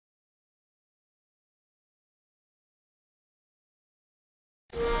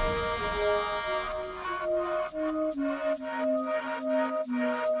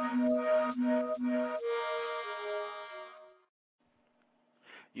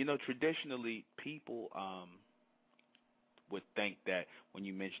Traditionally, people would think that when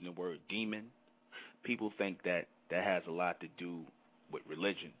you mention the word demon, people think that that has a lot to do with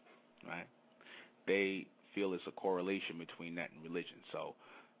religion, right? They feel it's a correlation between that and religion. So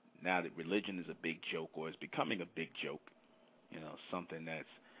now that religion is a big joke, or is becoming a big joke, something that's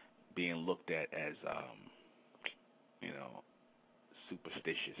being looked at as,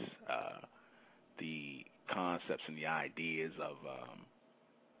 superstitious, the concepts and the ideas of,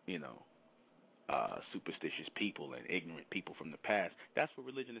 superstitious people and ignorant people from the past. That's what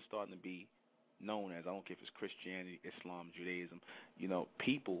religion is starting to be known as. I don't care if it's Christianity, Islam, Judaism.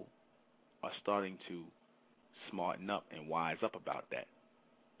 People are starting to smarten up and wise up about that,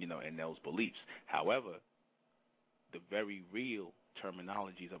 and those beliefs. However, the very real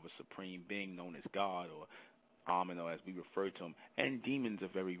terminologies of a supreme being known as God or Amen, or as we refer to him, and demons are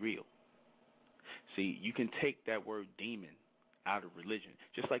very real. See, you can take that word demon out of religion,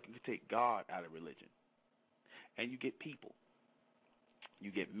 just like you can take God out of religion. And you get people.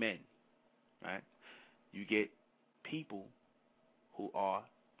 You get men, right? You get people who are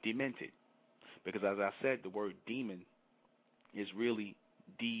demented. Because as I said, the word demon is really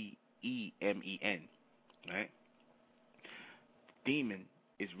D-E-M-E-N, right? Demon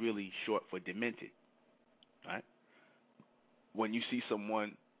is really short for demented, right? When you see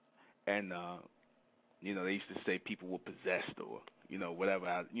someone and they used to say people were possessed or,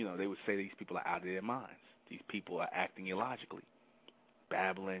 whatever. They would say these people are out of their minds. These people are acting illogically,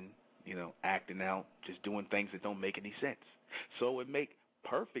 babbling, acting out, just doing things that don't make any sense. So it would make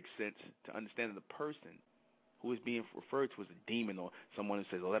perfect sense to understand that the person who is being referred to as a demon, or someone who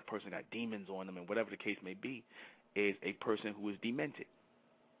says, oh, that person got demons on them, and whatever the case may be, is a person who is demented,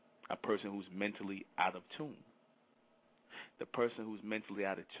 a person who's mentally out of tune. The person who's mentally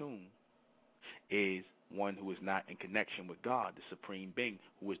out of tune is one who is not in connection with God, the supreme being,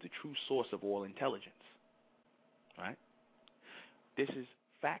 who is the true source of all intelligence. Right? This is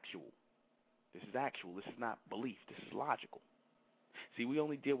factual. This is actual. This is not belief. This is logical. See, we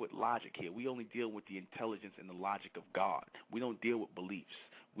only deal with logic here. We only deal with the intelligence and the logic of God. We don't deal with beliefs.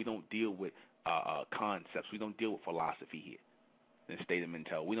 We don't deal with concepts. We don't deal with philosophy here in the state of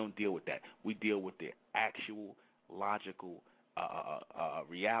mental. We don't deal with that. We deal with the actual logical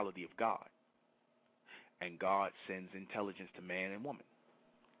reality of God. And God sends intelligence to man and woman.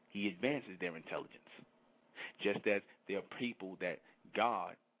 He advances their intelligence. Just as there are people that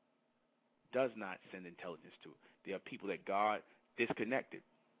God does not send intelligence to. There are people that God disconnected.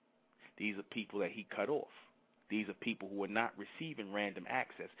 These are people that he cut off. These are people who are not receiving random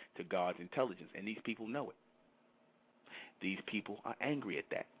access to God's intelligence, and these people know it. These people are angry at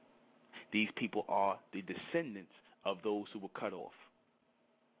that. These people are the descendants of those who were cut off.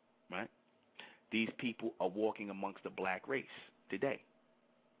 Right? These people are walking amongst the black race today.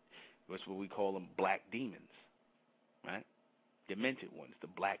 That's what we call them, black demons, right? Demented ones, the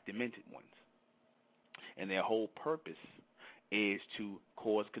black demented ones. And their whole purpose is to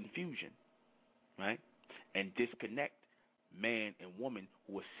cause confusion, right? And disconnect man and woman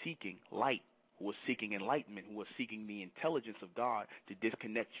who are seeking light, who are seeking enlightenment, who are seeking the intelligence of God, to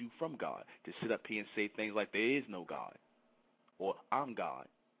disconnect you from God, to sit up here and say things like there is no God, or I'm God,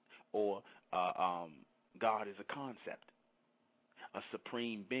 or God is a concept. A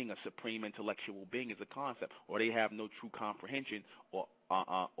supreme being, a supreme intellectual being is a concept, or they have no true comprehension or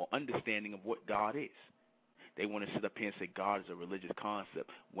understanding of what God is. They want to sit up here and say God is a religious concept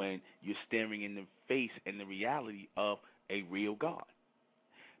when you're staring in the face and the reality of a real God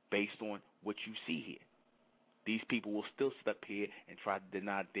based on what you see here. These people will still sit up here and try to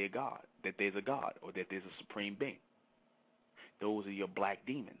deny their God, that there's a God or that there's a supreme being. Those are your black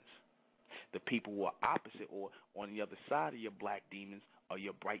demons. The people who are opposite or on the other side of your black demons are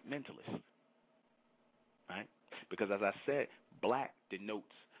your bright mentalists. Right? Because as I said, black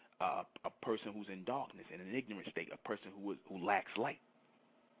denotes a person who's in darkness, in an ignorant state, a person who lacks light.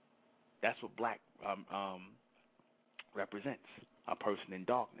 That's what black represents, a person in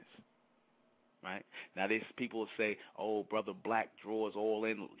darkness. Right? Now there's people who say, oh, brother, black draws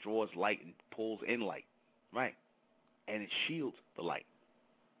light and pulls in light. Right? And it shields the light.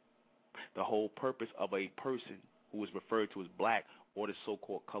 The whole purpose of a person who is referred to as black, or the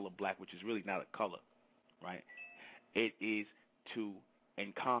so-called color black, which is really not a color, right? It is to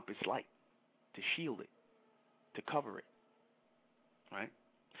encompass light, to shield it, to cover it, right?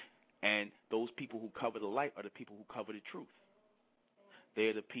 And those people who cover the light are the people who cover the truth.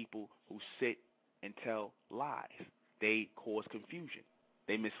 They're the people who sit and tell lies. They cause confusion.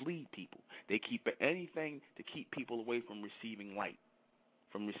 They mislead people. They keep anything to keep people away from receiving light,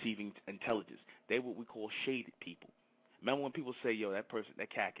 from receiving intelligence. They what we call shaded people. Remember when people say, yo, that person, that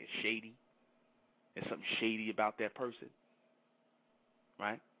cat is shady? There's something shady about that person,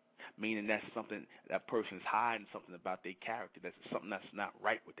 right? Meaning that's something, that person's hiding something about their character. That's something that's not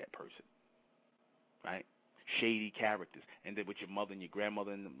right with that person, right? Shady characters. And then with your mother and your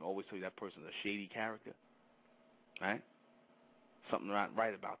grandmother, and always tell you that person's a shady character, right? Something not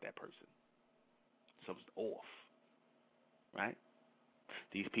right about that person. Something's off, right?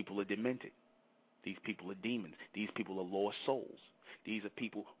 These people are demented. These people are demons. These people are lost souls. These are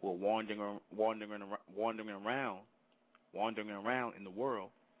people who are wandering around in the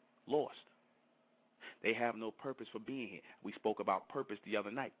world, lost. They have no purpose for being here. We spoke about purpose the other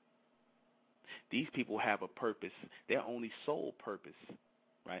night. These people have a purpose. Their only sole purpose,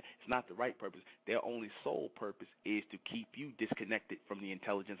 right? It's not the right purpose. Their only sole purpose is to keep you disconnected from the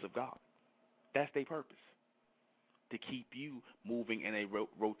intelligence of God. That's their purpose. To keep you moving in a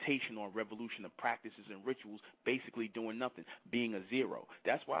rotation or revolution of practices and rituals, basically doing nothing, being a zero.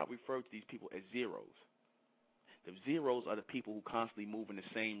 That's why I refer to these people as zeros. The zeros are the people who constantly move in the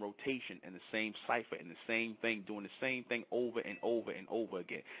same rotation and the same cipher and the same thing, doing the same thing over and over and over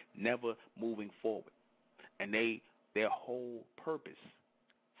again, never moving forward. And their whole purpose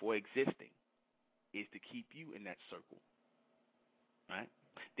for existing is to keep you in that circle, right?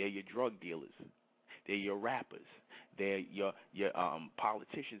 They're your drug dealers. They're your rappers. They're your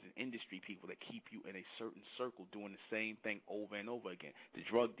politicians and industry people that keep you in a certain circle doing the same thing over and over again. The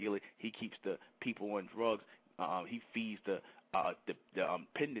drug dealer, he keeps the people on drugs. He feeds the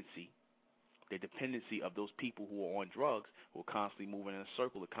dependency of those people who are on drugs, who are constantly moving in a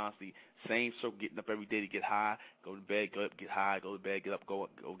circle, the constantly same circle, getting up every day to get high, go to bed, get up, get high, go to bed, get up, go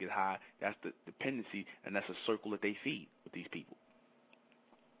get high. That's the dependency, and that's a circle that they feed with these people.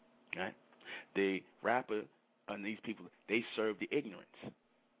 Right? The rapper and these people, they serve the ignorance,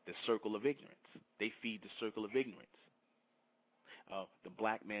 the circle of ignorance. They feed the circle of ignorance. The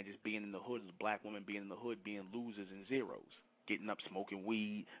black man just being in the hood, the black woman being in the hood, being losers and zeros, getting up, smoking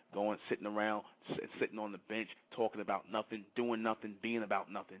weed, going, sitting around, sitting on the bench, talking about nothing, doing nothing, being about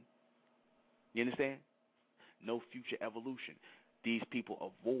nothing. You understand? No future evolution. These people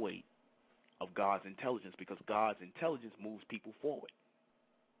are void of God's intelligence because God's intelligence moves people forward.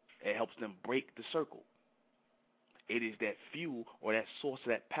 It helps them break the circle. It is that fuel or that source of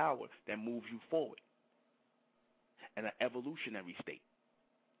that power that moves you forward in an evolutionary state.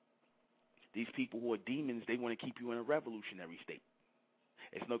 These people who are demons, they want to keep you in a revolutionary state.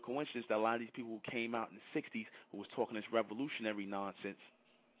 It's no coincidence that a lot of these people who came out in the 60s who was talking this revolutionary nonsense,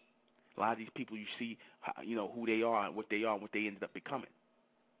 a lot of these people you see, who they are and what they ended up becoming.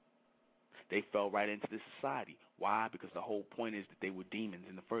 They fell right into this society. Why? Because the whole point is that they were demons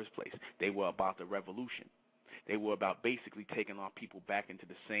in the first place. They were about the revolution. They were about basically taking our people back into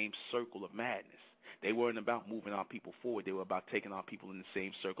the same circle of madness. They weren't about moving our people forward. They were about taking our people in the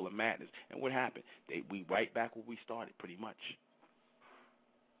same circle of madness. And what happened? We right back where we started, pretty much.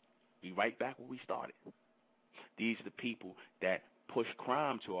 We right back where we started. These are the people that push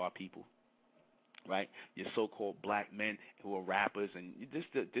crime to our people, right? Your so-called black men who are rappers and just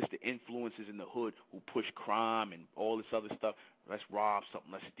the influences in the hood who push crime and all this other stuff. Let's rob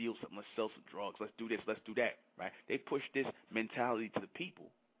something, let's steal something, let's sell some drugs, let's do this, let's do that, right? They push this mentality to the people,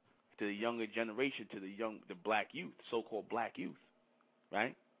 to the younger generation, to the black youth, so-called black youth,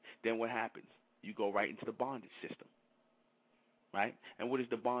 right? Then what happens? You go right into the bondage system, right? And what is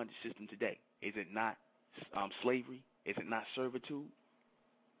the bondage system today? Is it not slavery? Is it not servitude?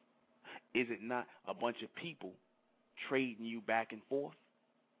 Is it not a bunch of people trading you back and forth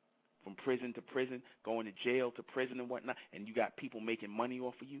from prison to prison, going to jail to prison and whatnot, and you got people making money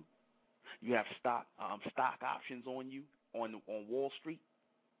off of you? You have stock options on you on Wall Street.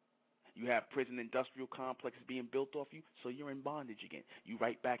 You have prison industrial complexes being built off you, so you're in bondage again. You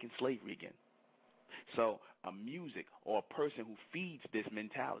right back in slavery again. So a music or a person who feeds this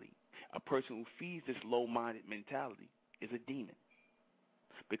mentality, a person who feeds this low-minded mentality is a demon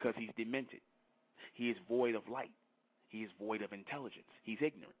because he's demented. He is void of light. He is void of intelligence. He's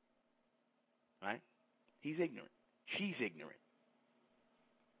ignorant, right? He's ignorant. She's ignorant.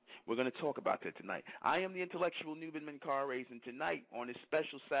 We're going to talk about that tonight. I am the intellectual Nuben Menkarayzz, and tonight, on this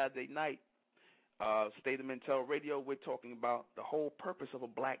special Saturday night, State of Mental Radio, we're talking about the whole purpose of a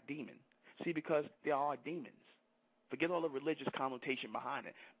black demon. See, because there are demons. Forget all the religious connotation behind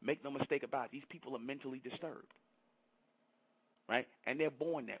it. Make no mistake about it. These people are mentally disturbed, right? And they're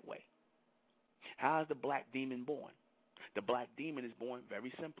born that way. How is the black demon born? The black demon is born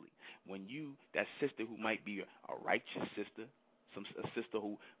very simply. When you, that sister who might be a righteous sister, a sister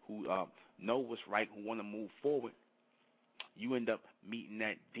who know what's right, who want to move forward, you end up meeting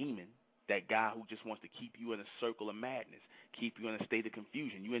that demon, that guy who just wants to keep you in a circle of madness, keep you in a state of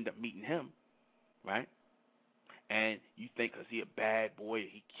confusion. You end up meeting him, right? And you think because he a bad boy,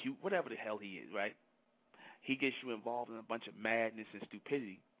 he cute, whatever the hell he is, right? He gets you involved in a bunch of madness and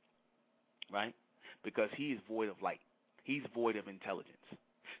stupidity, right? Because he is void of light. He's void of intelligence.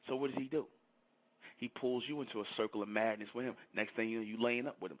 So what does he do? He pulls you into a circle of madness with him. Next thing you know, you laying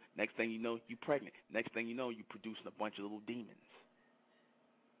up with him. Next thing you know, you pregnant. Next thing you know, you producing a bunch of little demons,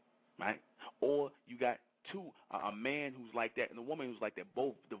 right? Or you got a man who's like that and a woman who's like that,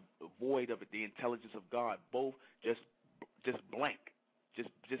 both void of the intelligence of God, both just blank, just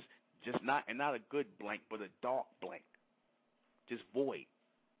not, and not a good blank, but a dark blank, just void,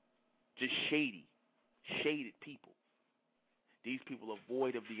 just shaded people. These people are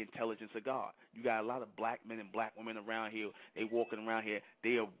void of the intelligence of God. You got a lot of black men and black women around here. They walking around here.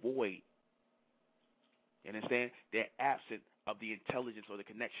 They are void. You understand? They're absent of the intelligence or the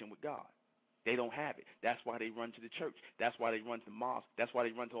connection with God. They don't have it. That's why they run to the church. That's why they run to mosques. That's why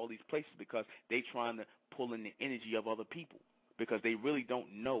they run to all these places, because they trying to pull in the energy of other people, because they really don't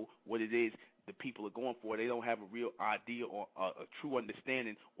know what it is the people are going for. They don't have a real idea or a true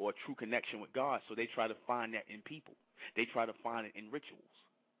understanding or a true connection with God, so they try to find that in people. They try to find it in rituals.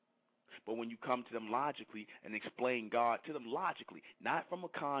 But when you come to them logically and explain God to them logically, not from a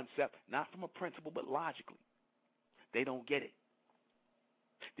concept, not from a principle, but logically, they don't get it.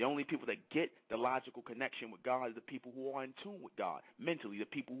 The only people that get the logical connection with God are the people who are in tune with God mentally, the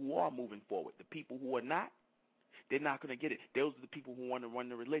people who are moving forward. The people who are not, they're not going to get it. Those are the people who want to run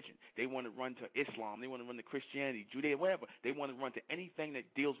the religion. They want to run to Islam. They want to run to Christianity, Judaism, whatever. They want to run to anything that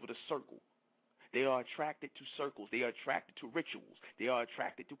deals with a circle. They are attracted to circles. They are attracted to rituals. They are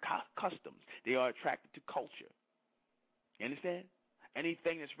attracted to customs. They are attracted to culture. You understand?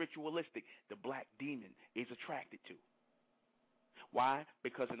 Anything that's ritualistic, the black demon is attracted to. Why?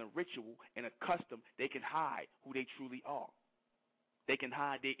 Because in a ritual, in a custom, they can hide who they truly are. They can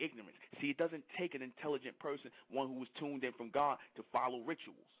hide their ignorance. See, it doesn't take an intelligent person, one who is tuned in from God, to follow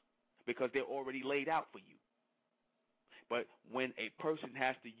rituals, because they're already laid out for you. But when a person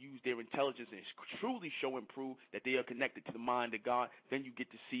has to use their intelligence and truly show and prove that they are connected to the mind of God, then you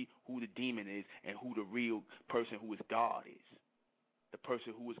get to see who the demon is and who the real person who is God is. The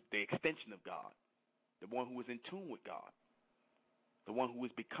person who is the extension of God. The one who is in tune with God. The one who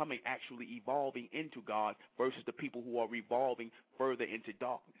is becoming, actually evolving into God, versus the people who are revolving further into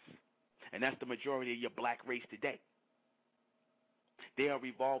darkness. And that's the majority of your black race today. They are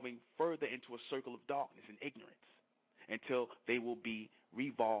revolving further into a circle of darkness and ignorance, until they will be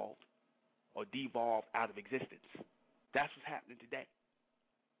revolved or devolved out of existence. That's what's happening today.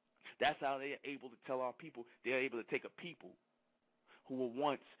 That's how they are able to tell our people. They are able to take a people who were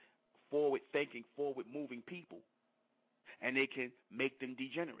once forward-thinking, forward-moving people, and they can make them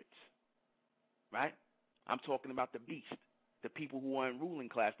degenerates, right? I'm talking about the beast, the people who are in ruling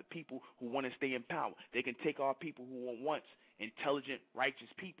class, the people who want to stay in power. They can take our people who were once intelligent, righteous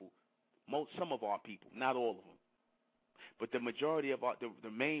people, some of our people, not all of them, but the majority of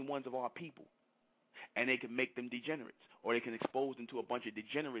the main ones of our people, and they can make them degenerates, or they can expose them to a bunch of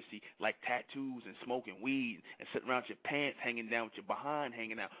degeneracy like tattoos and smoking weed and sitting around with your pants hanging down, with your behind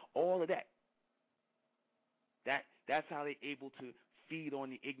hanging out, all of that. That's how they're able to feed on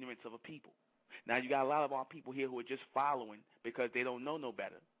the ignorance of a people. Now, you got a lot of our people here who are just following because they don't know no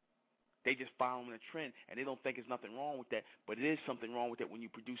better. They just following a trend, and they don't think there's nothing wrong with that, but it is something wrong with that when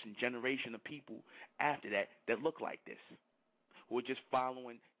you're producing generation of people after that look like this, who are just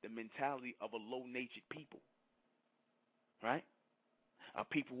following the mentality of a low-natured people, right? Of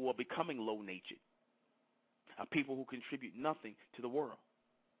people who are becoming low-natured, of people who contribute nothing to the world,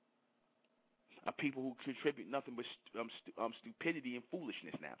 of people who contribute nothing but stupidity and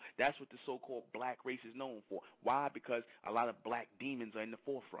foolishness now. That's what the so-called black race is known for. Why? Because a lot of black demons are in the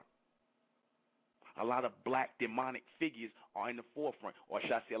forefront. A lot of black demonic figures are in the forefront, or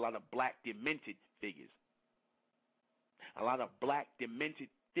should I say a lot of black demented figures. A lot of black demented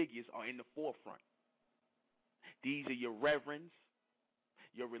figures are in the forefront. These are your reverends,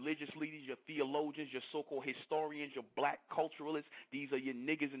 your religious leaders, your theologians, your so-called historians, your black culturalists. These are your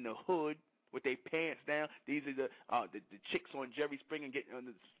niggas in the hood with their pants down. These are the chicks on Jerry Springer getting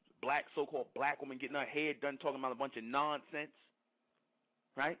the black so-called black woman getting her hair done, talking about a bunch of nonsense,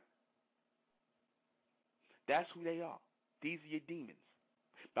 right? That's who they are. These are your demons.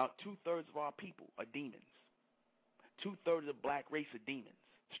 About 2/3 of our people are demons. 2/3 of the black race are demons.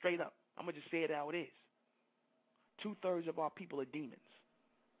 Straight up. I'm going to just say it how it is. 2/3 of our people are demons.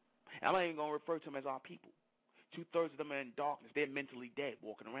 And I'm not even going to refer to them as our people. 2/3 of them are in darkness. They're mentally dead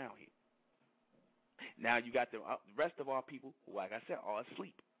walking around here. Now you got the rest of our people who, like I said, are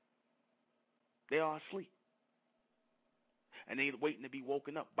asleep. They are asleep. And they're waiting to be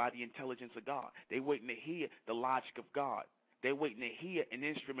woken up by the intelligence of God. They're waiting to hear the logic of God. They're waiting to hear an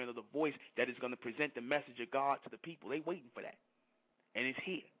instrument of the voice that is going to present the message of God to the people. They're waiting for that. And it's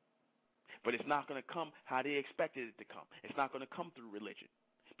here. But it's not going to come how they expected it to come. It's not going to come through religion.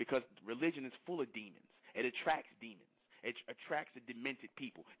 Because religion is full of demons. It attracts demons. It attracts the demented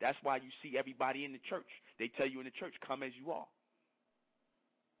people. That's why you see everybody in the church. They tell you in the church, come as you are.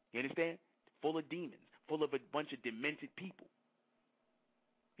 You understand? Full of demons. Full of a bunch of demented people.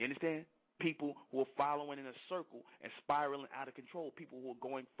 You understand? People who are following in a circle and spiraling out of control. People who are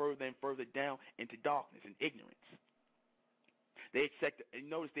going further and further down into darkness and ignorance. They accept, and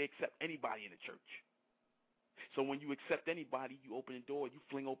notice they accept anybody in the church. So when you accept anybody, you open the door, you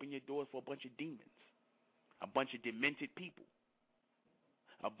fling open your doors for a bunch of demons. A bunch of demented people.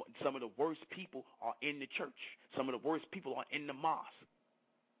 Some of the worst people are in the church. Some of the worst people are in the mosque.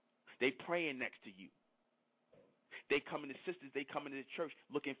 They praying next to you. They come into sisters, they come into the church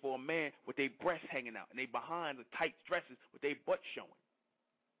looking for a man with their breasts hanging out, and they behind the tight dresses with their butt showing.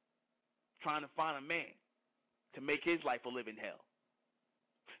 Trying to find a man to make his life a living hell.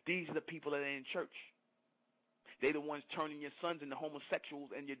 These are the people that are in church. They're the ones turning your sons into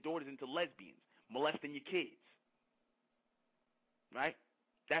homosexuals and your daughters into lesbians, molesting your kids. Right?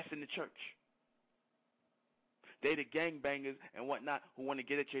 That's in the church. They're the gangbangers and whatnot who want to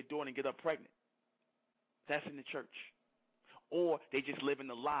get at your daughter and get her pregnant. That's in the church. Or they just live in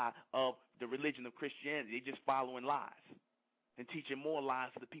the lie of the religion of Christianity. They're just following lies and teaching more lies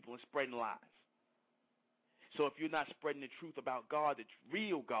to the people and spreading lies. So if you're not spreading the truth about God, the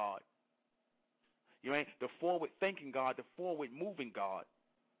real God, you ain't the forward-thinking God, the forward-moving God,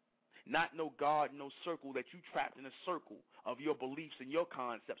 not no God, no circle that you trapped in a circle of your beliefs and your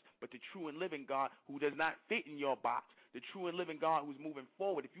concepts, but the true and living God who does not fit in your box, the true and living God who's moving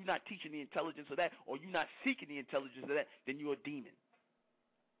forward. If you're not teaching the intelligence of that, or you're not seeking the intelligence of that, then you're a demon.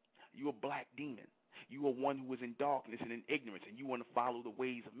 You're a black demon. You are one who is in darkness and in ignorance, and you want to follow the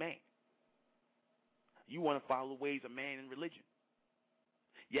ways of man. You want to follow the ways of man in religion.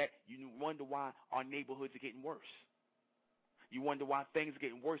 Yet you wonder why our neighborhoods are getting worse. You wonder why things are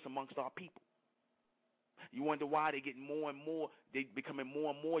getting worse amongst our people. You wonder why they're getting more and more, they're becoming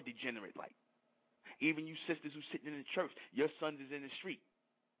more and more degenerate like. Even you sisters who sitting in the church, your sons is in the street.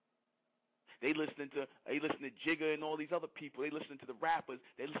 They listen to Jigga and all these other people. They listen to the rappers.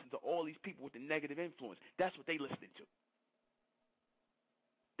 They listen to all these people with the negative influence. That's what they listening to.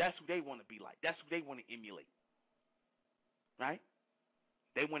 That's who they want to be like. That's who they want to emulate. Right?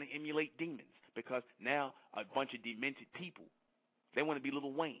 They want to emulate demons because now a bunch of demented people, they want to be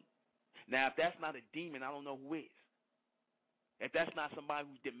Lil Wayne. Now, if that's not a demon, I don't know who is. If that's not somebody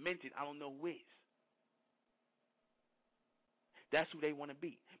who's demented, I don't know who is. That's who they want to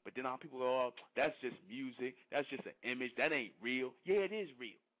be. But then our people go, oh, that's just music. That's just an image. That ain't real. Yeah, it is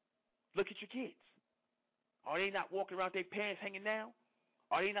real. Look at your kids. Are they not walking around with their pants hanging down?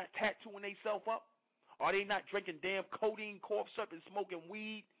 Are they not tattooing themselves up? Are they not drinking damn codeine, cough syrup, and smoking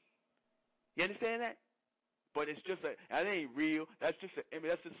weed? You understand that? But it's just that ain't real. That's just an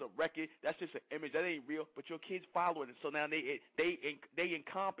image. That's just a record. That's just an image. That ain't real. But your kids following it. So now they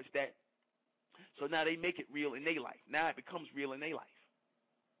encompass that. So now they make it real in their life. Now it becomes real in their life.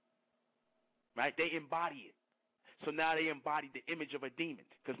 Right? They embody it. So now they embody the image of a demon.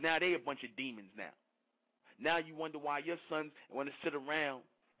 Because now they a bunch of demons now. Now you wonder why your sons want to sit around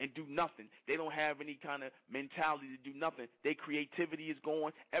and do nothing. They don't have any kind of mentality to do nothing. Their creativity is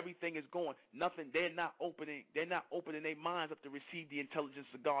gone. Everything is gone. Nothing. They're not opening their minds up to receive the intelligence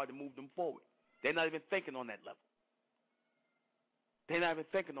of God to move them forward. They're not even thinking on that level. They're not even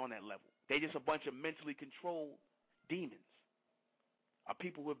thinking on that level. They're just a bunch of mentally controlled demons. Are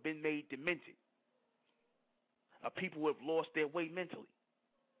people who have been made demented. Are people who have lost their way mentally.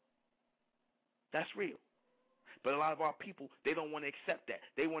 That's real. But a lot of our people, they don't want to accept that.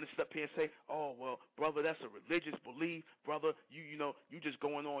 They want to sit up here and say, oh, well, brother, that's a religious belief. Brother, you just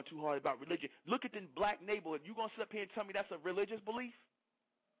going on too hard about religion. Look at the black neighborhood. You going to sit up here and tell me that's a religious belief?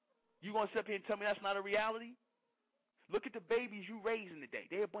 You going to sit up here and tell me that's not a reality? Look at the babies you raising today.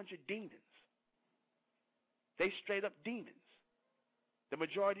 They're a bunch of demons. They straight up demons. The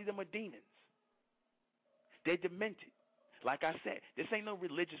majority of them are demons. They're demented. Like I said, this ain't no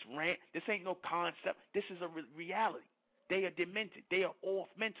religious rant. This ain't no concept. This is a reality. They are demented. They are off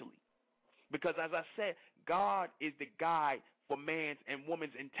mentally. Because as I said, God is the guide for man's and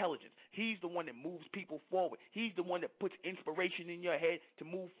woman's intelligence. He's the one that moves people forward. He's the one that puts inspiration in your head to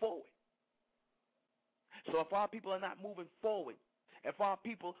move forward. So if our people are not moving forward, if our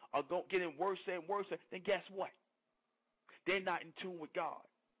people are getting worse and worse, then guess what? They're not in tune with God.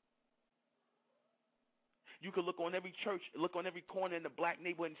 You can look on every church, look on every corner in the black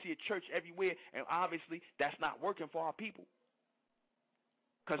neighborhood and see a church everywhere, and obviously that's not working for our people.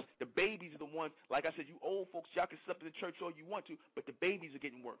 Because the babies are the ones, like I said, you old folks, y'all can sit up in the church all you want to, but the babies are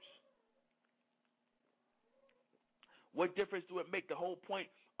getting worse. What difference do it make? The whole point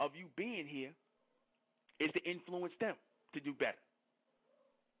of you being here is to influence them to do better.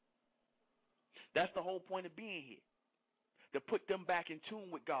 That's the whole point of being here, to put them back in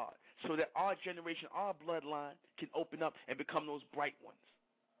tune with God so that our generation, our bloodline can open up and become those bright ones,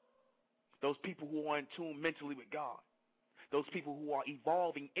 those people who are in tune mentally with God, those people who are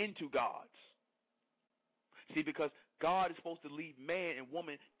evolving into gods. See, because God is supposed to leave man and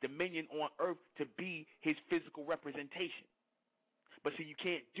woman dominion on earth to be his physical representation. But see, you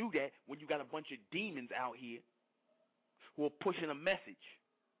can't do that when you got a bunch of demons out here who are pushing a message,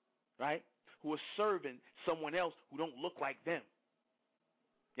 right? Who are serving someone else who don't look like them.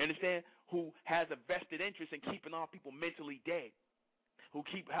 You understand? Who has a vested interest in keeping our people mentally dead. Who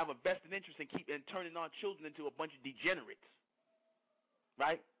have a vested interest in turning our children into a bunch of degenerates,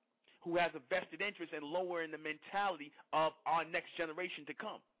 right? Who has a vested interest in lowering the mentality of our next generation to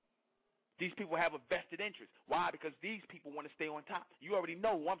come. These people have a vested interest. Why? Because these people want to stay on top. You already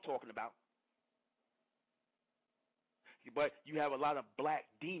know who I'm talking about. But you have a lot of black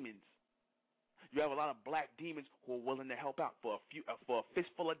demons. You have a lot of black demons who are willing to help out for a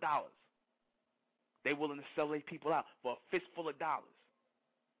fistful of dollars. They're willing to sell their people out for a fistful of dollars.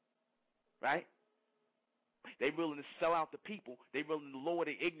 Right? They're willing to sell out the people. They're willing to lower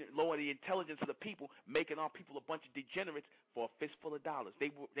the intelligence of the people, making our people a bunch of degenerates for a fistful of dollars.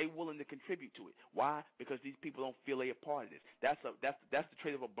 They're willing to contribute to it. Why? Because these people don't feel they're a part of this. That's the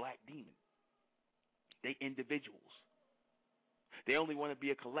trait of a black demon. They individuals. They only want to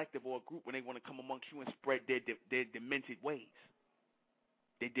be a collective or a group when they want to come amongst you and spread their demented ways,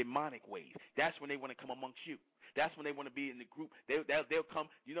 their demonic ways. That's when they want to come amongst you. That's when they want to be in the group. They'll come.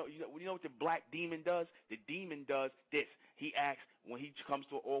 You know what the black demon does? The demon does this. He asks when he comes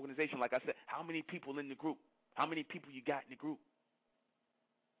to an organization, like I said, how many people in the group? How many people you got in the group?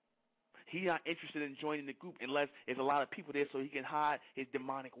 He's not interested in joining the group unless there's a lot of people there so he can hide his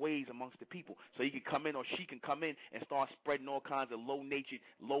demonic ways amongst the people. So he can come in or she can come in and start spreading all kinds of low-natured,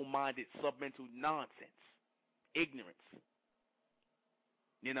 low-minded, submental nonsense, ignorance.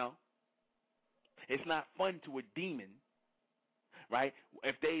 You know? It's not fun to a demon, right,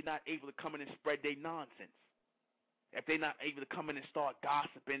 if they're not able to come in and spread their nonsense. If they're not able to come in and start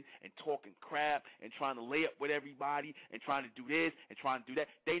gossiping and talking crap and trying to lay up with everybody and trying to do this and trying to do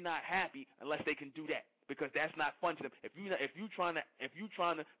that, they're not happy unless they can do that, because that's not fun to them. If you're trying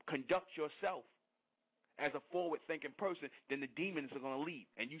to conduct yourself as a forward-thinking person, then the demons are going to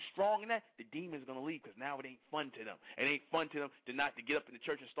leave. And you strong in that, the demons are going to leave, because now it ain't fun to them. It ain't fun to them to get up in the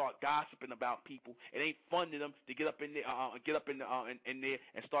church and start gossiping about people. It ain't fun to them to get up in there, in there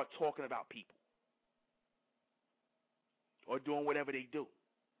and start talking about people, or doing whatever they do,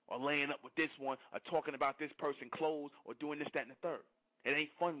 or laying up with this one, or talking about this person clothes, or doing this, that, and the third. It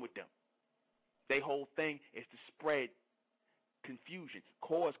ain't fun with them. Their whole thing is to spread confusion,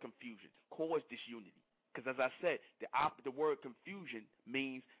 cause disunity. Because as I said, the word confusion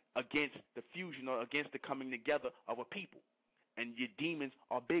means against the fusion or against the coming together of a people. And your demons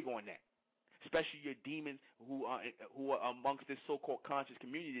are big on that. Especially your demons who are amongst this so-called conscious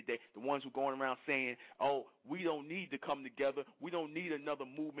community today, the ones who are going around saying, oh, we don't need to come together, we don't need another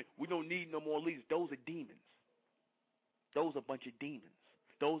movement, we don't need no more leaders. Those are demons. Those are a bunch of demons.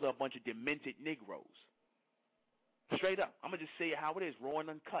 Those are a bunch of demented Negroes. Straight up. I'm going to just say it how it is, raw and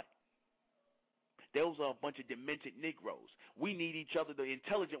uncut. Those are a bunch of demented Negroes. We need each other. The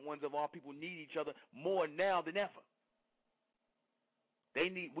intelligent ones of our people need each other more now than ever.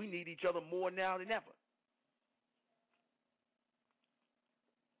 We need each other more now than ever.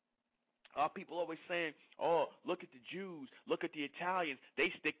 Our people always saying, oh, look at the Jews, look at the Italians,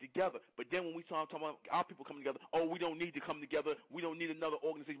 they stick together. But then when we talk about our people coming together, oh, we don't need to come together, we don't need another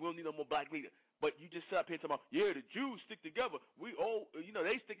organization, we don't need no more black leaders. But you just sit up here and talk about, yeah, the Jews stick together,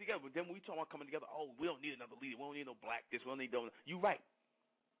 they stick together. But then when we talk about coming together, oh, we don't need another leader, we don't need no black this, we don't need no. You're right.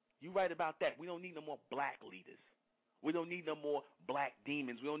 You're right about that. We don't need no more black leaders. We don't need no more black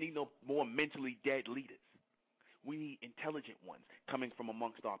demons. We don't need no more mentally dead leaders. We need intelligent ones coming from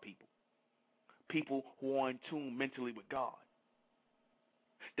amongst our people. People who are in tune mentally with God.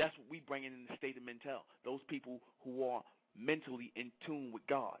 That's what we bring in the state of mental. Those people who are mentally in tune with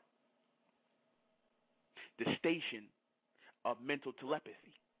God. The station of mental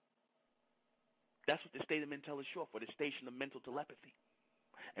telepathy. That's what the state of mental is short for, the station of mental telepathy.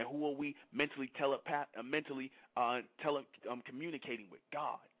 And who are we mentally communicating with?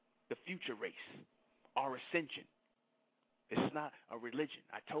 God, the future race, our ascension. It's not a religion.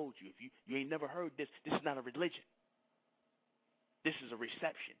 I told you, if you ain't never heard this, this is not a religion. This is a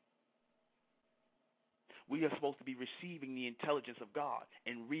reception. We are supposed to be receiving the intelligence of God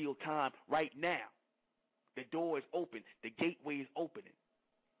in real time right now. The door is open. The gateway is opening.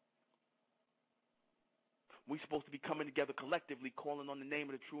 We're supposed to be coming together collectively, calling on the name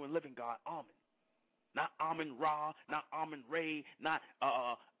of the true and living God, Amen. Not Amen Ra, not Amen Ray, not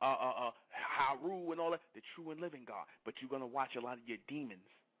Haru and all that. The true and living God. But you're going to watch a lot of your demons.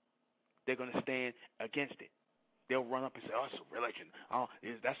 They're going to stand against it. They'll run up and say, oh, it's a religion. Oh,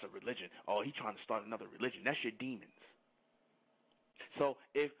 that's a religion. Oh, he's trying to start another religion. That's your demons. So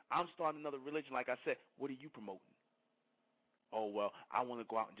if I'm starting another religion, like I said, what are you promoting? Oh, well, I want to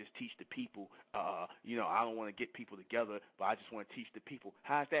go out and just teach the people. I don't want to get people together, but I just want to teach the people.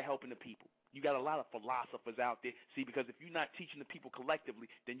 How is that helping the people? You got a lot of philosophers out there. See, because if you're not teaching the people collectively,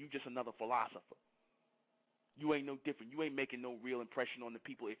 then you're just another philosopher. You ain't no different. You ain't making no real impression on the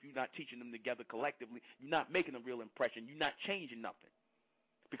people. If you're not teaching them together collectively, you're not making a real impression. You're not changing nothing.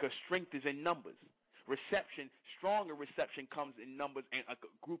 Because strength is in numbers. Stronger reception comes in numbers and a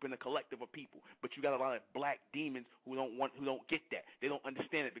group and a collective of people. But you got a lot of black demons who don't get that. They don't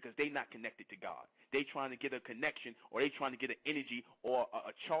understand it because they're not connected to God. They trying to get a connection, or they trying to get an energy or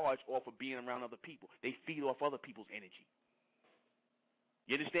a charge off of being around other people. They feed off other people's energy.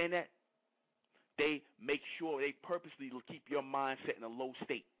 You understand that? They make sure they purposely keep your mindset in a low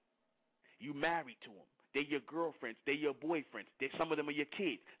state. You married to them. They're your girlfriends. They're your boyfriends. Some of them are your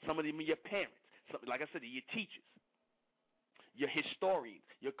kids. Some of them are your parents. Like I said, they're your teachers, your historians,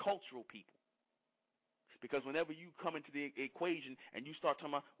 your cultural people. Because whenever you come into the equation and you start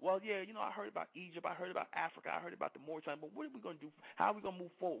talking about, well, yeah, I heard about Egypt, I heard about Africa, I heard about the Mauritania, but what are we going to do? How are we going to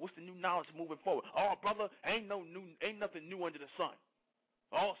move forward? What's the new knowledge moving forward? Oh, brother, ain't nothing new under the sun.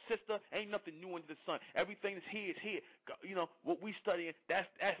 Oh, sister, ain't nothing new under the sun. Everything that's here is here. What we studying, that's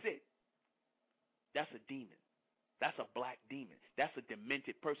it. That's a demon. That's a black demon. That's a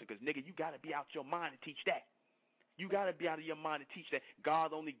demented person. Because, nigga, you got to be out your mind to teach that. You got to be out of your mind to teach that. God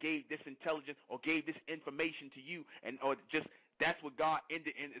only gave this intelligence or gave this information to you, or just that's what God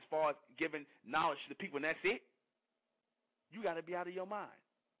ended in as far as giving knowledge to the people, and that's it. You got to be out of your mind.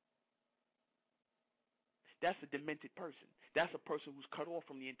 That's a demented person. That's a person who's cut off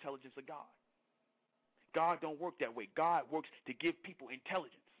from the intelligence of God. God don't work that way. God works to give people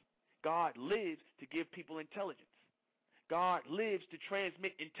intelligence. God lives to give people intelligence. God lives to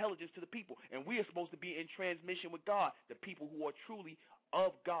transmit intelligence to the people. And we are supposed to be in transmission with God, the people who are truly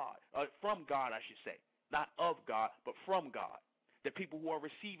of God, from God, I should say. Not of God, but from God. The people who are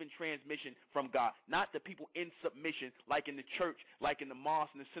receiving transmission from God, not the people in submission, like in the church, like in the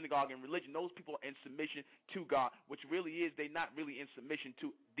mosque and the synagogue and religion. Those people are in submission to God, which really is, they're not really in submission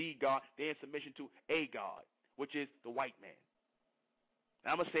to the God. They're in submission to a God, which is the white man.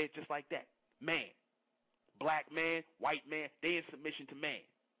 And I'm going to say it just like that. Man. Black man, white man, they in submission to man.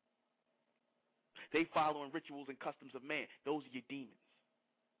 They following rituals and customs of man. Those are your demons.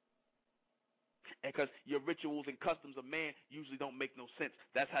 And because your rituals and customs of man usually don't make no sense.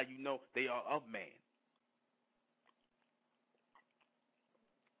 That's how you know they are of man.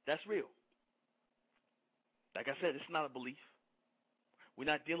 That's real. Like I said, it's not a belief. We're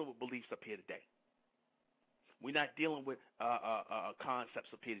not dealing with beliefs up here today. We're not dealing with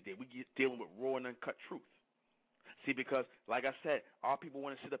concepts up here today. We're dealing with raw and uncut truth. See, because, like I said, our people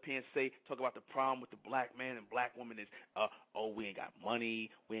want to sit up here and talk about the problem with the black man and black woman is, we ain't got money,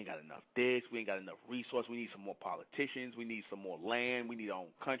 we ain't got enough this, we ain't got enough resource, we need some more politicians, we need some more land, we need our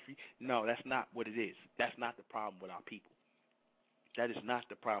own country. No, that's not what it is. That's not the problem with our people. That is not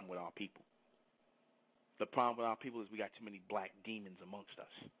the problem with our people. The problem with our people is we got too many black demons amongst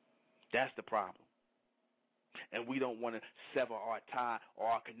us. That's the problem. And we don't want to sever our tie or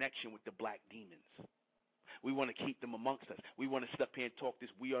our connection with the black demons. We want to keep them amongst us. We want to sit up here and talk this,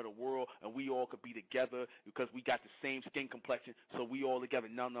 we are the world, and we all could be together because we got the same skin complexion, so we all together.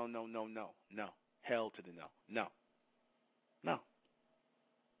 No. Hell to the no.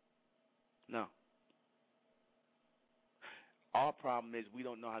 No. Our problem is we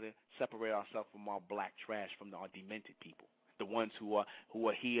don't know how to separate ourselves from our black trash, from our demented people, the ones who are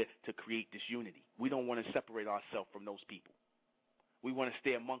here to create this unity. We don't want to separate ourselves from those people. We want to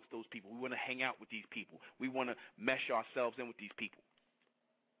stay amongst those people. We want to hang out with these people. We want to mesh ourselves in with these people.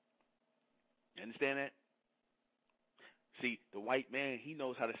 You understand that? See, the white man, he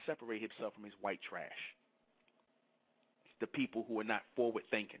knows how to separate himself from his white trash. The people who are not forward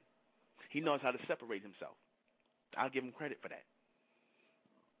thinking. He knows how to separate himself. I'll give him credit for that.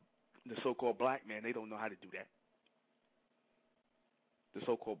 The so-called black man, they don't know how to do that. The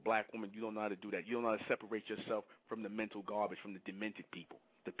so-called black woman, you don't know how to do that. You don't know how to separate yourself from the mental garbage, from the demented people,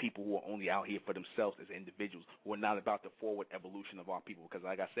 the people who are only out here for themselves as individuals, who are not about the forward evolution of our people. Because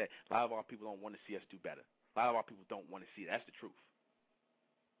like I said, a lot of our people don't want to see us do better. A lot of our people don't want to see it. That's the truth.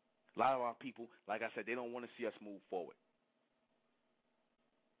 A lot of our people, like I said, they don't want to see us move forward.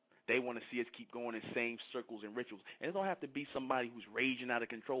 They want to see us keep going in same circles and rituals. And it don't have to be somebody who's raging out of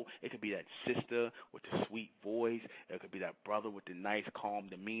control. It could be that sister with the sweet voice. It could be that brother with the nice, calm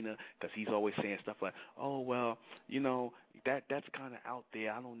demeanor, because he's always saying stuff like, oh, well, that's kind of out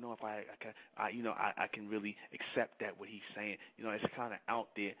there. I don't know if I can really accept that, what he's saying. It's kind of out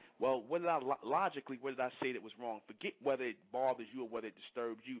there. Well, logically, what did I say that was wrong? Forget whether it bothers you or whether it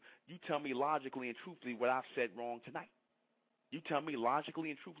disturbs you. You tell me logically and truthfully what I've said wrong tonight. You tell me logically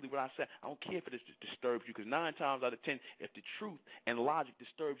and truthfully what I said. I don't care if it disturbs you, because 9 times out of 10, if the truth and logic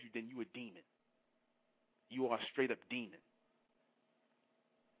disturbs you, then you a demon. You are a straight-up demon.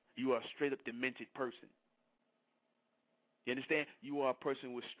 You are a straight-up demented person. You understand? You are a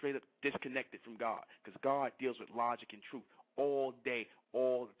person who is straight-up disconnected from God, because God deals with logic and truth all day,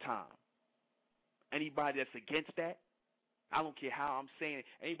 all the time. Anybody that's against that, I don't care how I'm saying it,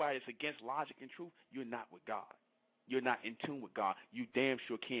 anybody that's against logic and truth, you're not with God. You're not in tune with God. You damn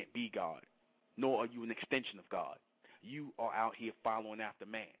sure can't be God, nor are you an extension of God. You are out here following after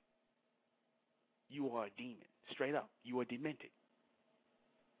man. You are a demon, straight up. You are demented.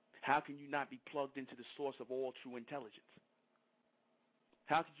 How can you not be plugged into the source of all true intelligence?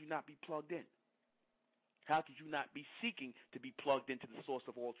 How could you not be plugged in? How could you not be seeking to be plugged into the source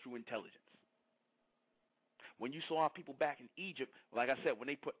of all true intelligence? When you saw our people back in Egypt, like I said, when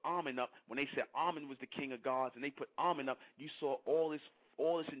they put Amen up, when they said Amen was the king of gods, and they put Amen up, you saw all this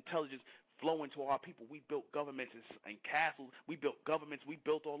intelligence flow into our people. We built governments and castles. We built governments. We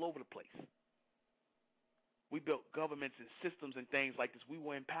built all over the place. We built governments and systems and things like this. We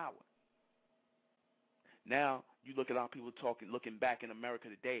were in power. Now you look at our people looking back in America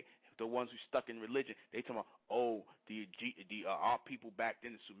today, the ones who stuck in religion, they talking about, our people back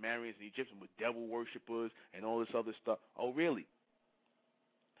then, the Sumerians and Egyptians, were devil worshippers and all this other stuff. Oh, really?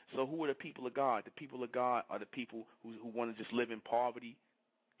 So who are the people of God? The people of God are the people who want to just live in poverty.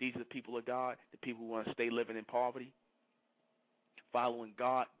 These are the people of God, the people who want to stay living in poverty, following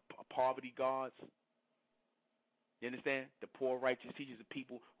God, poverty gods. You understand? The poor righteous teachers, the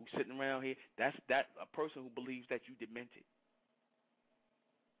people who sitting around here, that's a person who believes that you demented.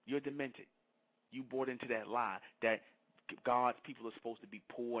 You're demented. You bought into that lie that God's people are supposed to be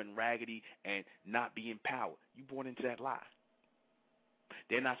poor and raggedy and not be in power. You bought into that lie.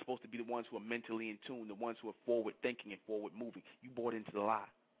 They're not supposed to be the ones who are mentally in tune, the ones who are forward thinking and forward moving. You bought into the lie.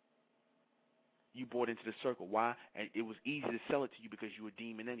 You bought into the circle. Why? And it was easy to sell it to you because you were a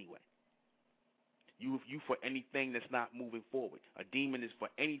demon anyway. You for anything that's not moving forward. A demon is for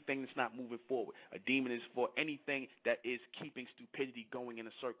anything that's not moving forward. A demon is for anything that is keeping stupidity going in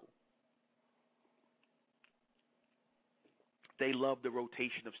a circle. They love the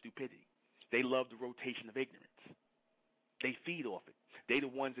rotation of stupidity. They love the rotation of ignorance. They feed off it. They the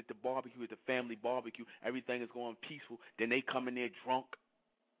ones at the barbecue, at the family barbecue, everything is going peaceful. Then they come in there drunk.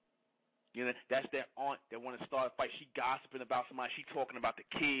 That's their aunt that want to start a fight. She gossiping about somebody. She talking about the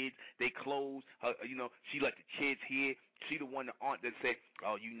kids, they clothes. She let the kids hear. She the one, the aunt that say,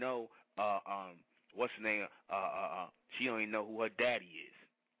 oh, what's her name? She don't even know who her daddy is.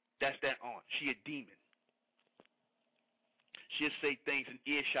 That's that aunt. She a demon. She'll say things in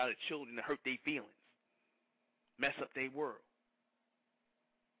earshot of children to hurt their feelings, mess up their world.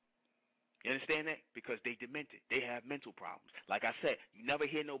 You understand that? Because they demented. They have mental problems. Like I said, you never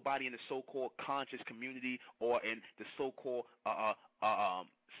hear nobody in the so-called conscious community or in the so-called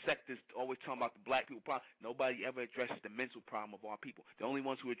sectors always talking about the black people problem. Nobody ever addresses the mental problem of our people. The only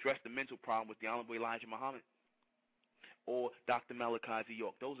ones who addressed the mental problem was the Honorable Elijah Muhammad or Dr. Malachi Z.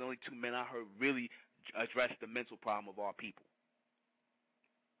 York. Those are the only two men I heard really address the mental problem of our people.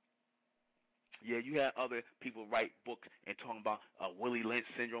 Yeah, you had other people write books and talking about Willie Lynch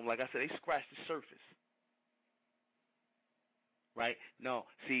syndrome. Like I said, they scratched the surface. Right? No,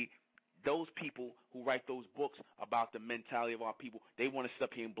 see, those people who write those books about the mentality of our people, they want to sit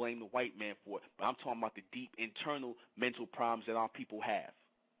up here and blame the white man for it. But I'm talking about the deep internal mental problems that our people have.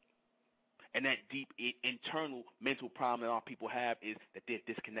 And that deep internal mental problem that our people have is that they're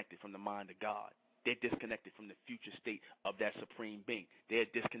disconnected from the mind of God. They're disconnected from the future state of that supreme being. They're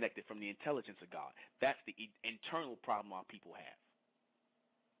disconnected from the intelligence of God. That's the internal problem our people have.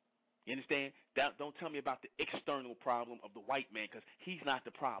 You understand? Don't tell me about the external problem of the white man, because he's not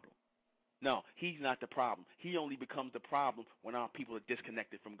the problem. No, he's not the problem. He only becomes the problem when our people are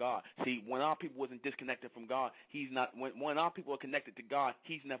disconnected from God. See, when our people wasn't disconnected from God, he's not. When our people are connected to God,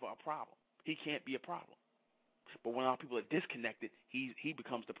 he's never a problem. He can't be a problem. But when our people are disconnected, he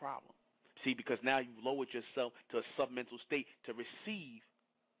becomes the problem. See, because now you've lowered yourself to a submental state to receive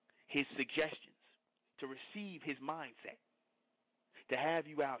his suggestions, to receive his mindset. To have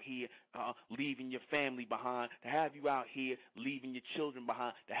you out here leaving your family behind, to have you out here leaving your children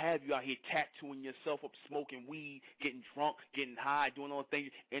behind, to have you out here tattooing yourself up, smoking weed, getting drunk, getting high, doing all the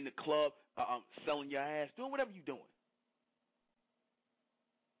things in the club, selling your ass, doing whatever you're doing.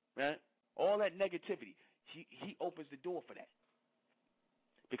 Right? All that negativity, he opens the door for that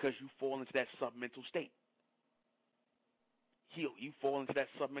because you fall into that submental state. You fall into that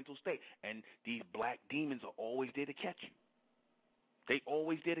submental state, and these black demons are always there to catch you. They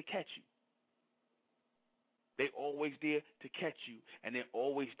always there to catch you. They always there to catch you, and they're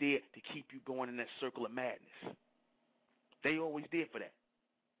always there to keep you going in that circle of madness. They always there for that.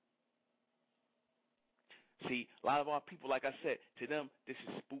 See, a lot of our people, like I said, to them, this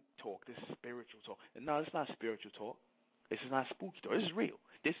is spook talk. This is spiritual talk. And no, it's not spiritual talk. This is not spooky talk. This is real.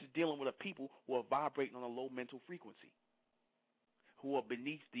 This is dealing with a people who are vibrating on a low mental frequency, who are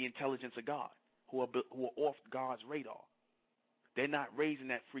beneath the intelligence of God, who are off God's radar. They're not raising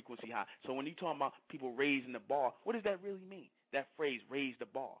that frequency high. So when you talk about people raising the bar, what does that really mean? That phrase, raise the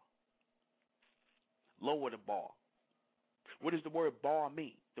bar. Lower the bar. What does the word bar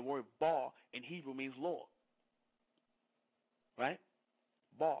mean? The word bar in Hebrew means law. Right?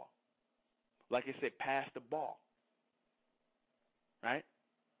 Bar. Like I said, pass the bar. Right?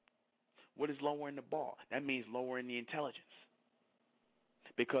 What is lowering the bar? That means lowering the intelligence.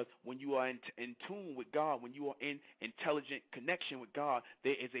 Because when you are in tune with God, when you are in intelligent connection with God,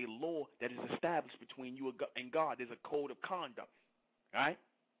 there is a law that is established between you and God. There's a code of conduct, right?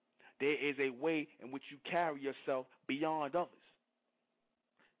 There is a way in which you carry yourself beyond others.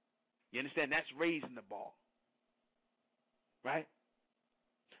 You understand? That's raising the bar, right?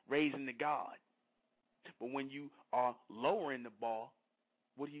 Raising the God. But when you are lowering the bar,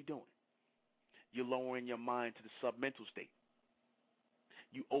 what are you doing? You're lowering your mind to the submental state.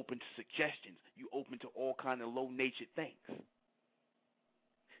 You open to suggestions. You open to all kind of low-natured things.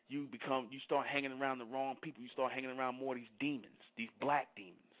 You start hanging around the wrong people. You start hanging around more of these demons, these black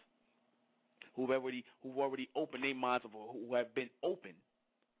demons, who've already opened their minds, who have been open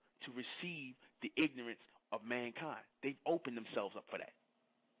to receive the ignorance of mankind. They've opened themselves up for that.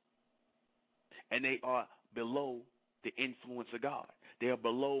 And they are below the influence of God. They are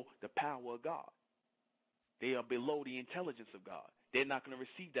below the power of God. They are below the intelligence of God. They're not going to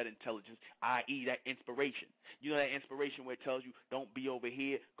receive that intelligence, i.e. that inspiration. You know that inspiration where it tells you, don't be over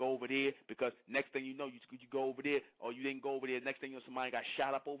here, go over there, because next thing you know, you go over there, or you didn't go over there, next thing you know, somebody got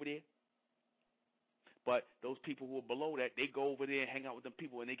shot up over there. But those people who are below that, they go over there and hang out with them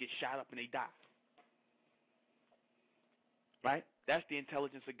people, and they get shot up and they die. Right? That's the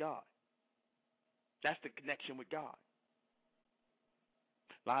intelligence of God. That's the connection with God.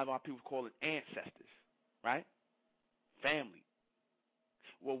 A lot of our people call it ancestors, right? Family.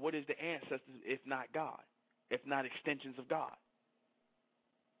 Well, what is the ancestors if not God? If not extensions of God?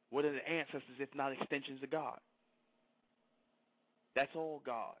 What are the ancestors if not extensions of God? That's all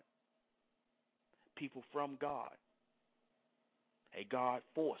God. People from God. A God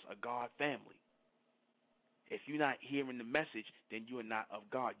force, a God family. If you're not hearing the message, then you are not of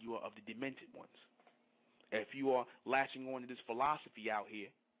God. You are of the demented ones. If you are latching on to this philosophy out here,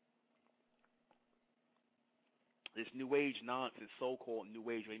 this New Age nonsense, so-called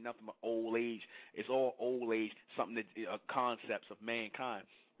New Age, ain't nothing but old age. It's all old age, something that concepts of mankind,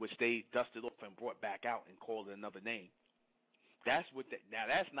 which they dusted off and brought back out and called it another name. Now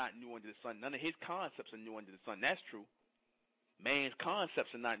that's not new under the sun. None of his concepts are new under the sun. That's true. Man's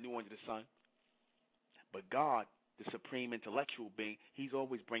concepts are not new under the sun. But God, the supreme intellectual being, he's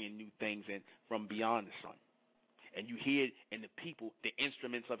always bringing new things in from beyond the sun. And you hear it in the people, the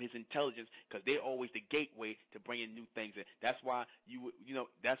instruments of his intelligence, because they're always the gateway to bringing new things in. That's why,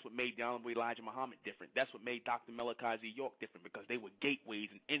 that's what made the Honorable Elijah Muhammad different. That's what made Dr. Malachi Z. York different, because they were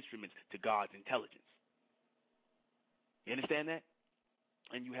gateways and instruments to God's intelligence. You understand that?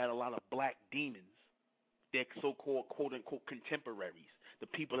 And you had a lot of black demons, their so-called quote-unquote contemporaries,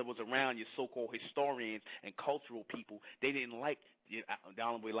 the people that was around your so-called historians and cultural people. They didn't like the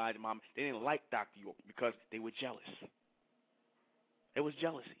Honorable Elijah Muhammad. They didn't like Dr. York because they were jealous. It was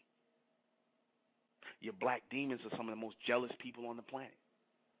jealousy. Your black demons are some of the most jealous people on the planet.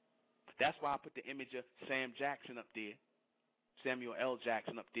 That's why I put the image of Samuel L.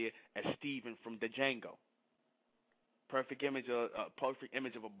 Jackson up there as Stephen from the Django. Perfect image of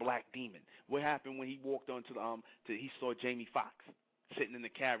a black demon. What happened when he walked onto he saw Jamie Foxx sitting in the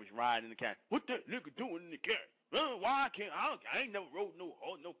carriage, riding in the carriage. What that nigga doing in the carriage? Why I ain't never rode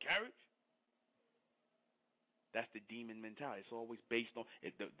no carriage. That's the demon mentality. It's always based on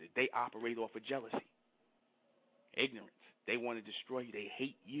they operate off of jealousy, ignorance. They want to destroy you. They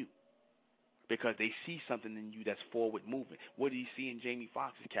hate you because they see something in you that's forward moving. What do you see in Jamie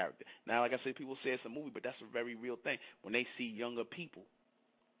Foxx's character? Now, like I said, people say it's a movie, but that's a very real thing. When they see younger people,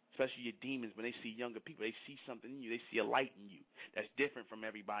 especially your demons, when they see younger people, they see something in you. They see a light in you that's different from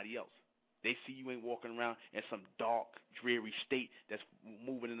everybody else. They see you ain't walking around in some dark, dreary state that's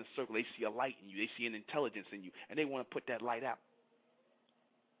moving in a circle. They see a light in you. They see an intelligence in you, and they want to put that light out.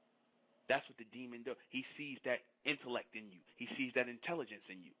 That's what the demon does. He sees that intellect in you. He sees that intelligence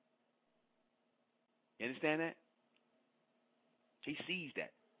in you. You understand that? He sees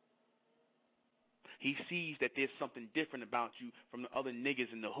that. He sees that there's something different about you from the other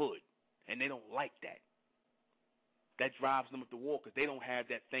niggas in the hood, and they don't like that. That drives them up the wall because they don't have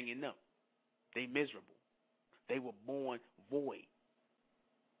that thing in them. They miserable. They were born void.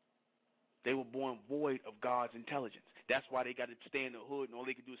 They were born void of God's intelligence. That's why they got to stay in the hood and all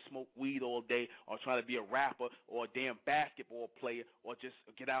they can do is smoke weed all day or try to be a rapper or a damn basketball player or just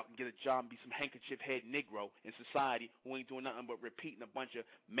get out and get a job and be some handkerchief-head Negro in society who ain't doing nothing but repeating a bunch of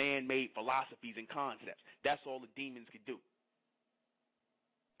man-made philosophies and concepts. That's all the demons can do.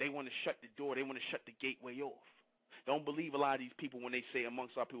 They want to shut the door. They want to shut the gateway off. Don't believe a lot of these people when they say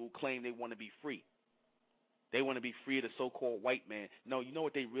amongst our people who claim they want to be free. They want to be free of the so-called white man. No, you know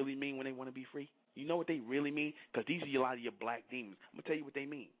what they really mean when they want to be free? You know what they really mean? Because these are a lot of your black demons. I'm going to tell you what they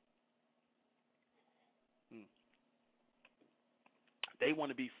mean. They want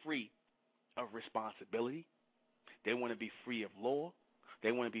to be free of responsibility. They want to be free of law.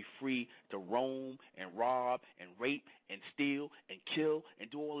 They want to be free to roam and rob and rape and steal and kill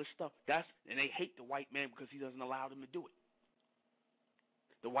and do all this stuff. And they hate the white man because he doesn't allow them to do it.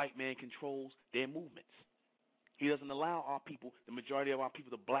 The white man controls their movements. He doesn't allow our people, the majority of our people,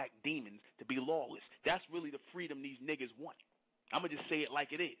 the black demons, to be lawless. That's really the freedom these niggas want. I'm going to just say it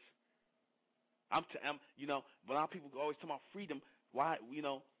like it is. When our people always talk about freedom, why,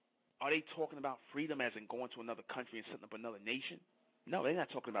 are they talking about freedom as in going to another country and setting up another nation? No, they're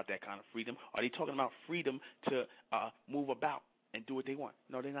not talking about that kind of freedom. Are they talking about freedom to move about and do what they want?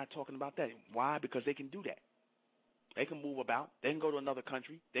 No, they're not talking about that. Why? Because they can do that. They can move about. They can go to another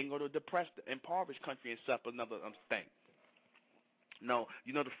country. They can go to a depressed, impoverished country and set up another thing. No,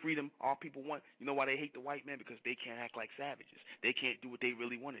 the freedom our people want. You know why they hate the white man? Because they can't act like savages. They can't do what they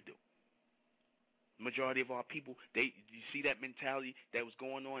really want to do. Majority of our people, you see that mentality that was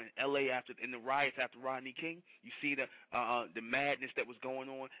going on in L.A. in the riots after Rodney King. You see the madness that was going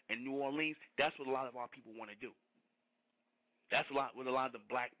on in New Orleans. That's what a lot of our people want to do. That's what a lot of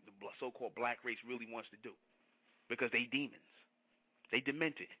the so-called black race really wants to do, because they demons, they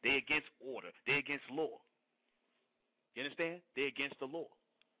demented, they against order, they against law. You understand? They're against the law,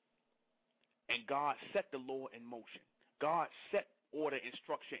 and God set the law in motion. God set order and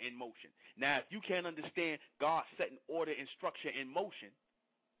structure in motion. Now, if you can't understand God setting order and structure in motion,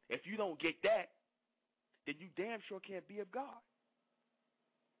 if you don't get that, then you damn sure can't be of God.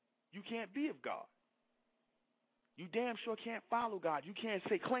 You can't be of God. You damn sure can't follow God. You can't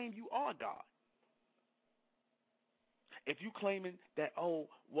claim you are God. If you claiming that,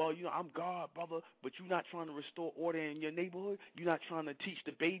 I'm God, brother, but you're not trying to restore order in your neighborhood, you're not trying to teach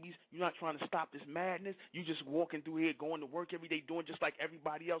the babies, you're not trying to stop this madness, you just walking through here, going to work every day, doing just like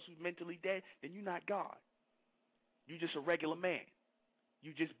everybody else who's mentally dead, then you're not God. You're just a regular man.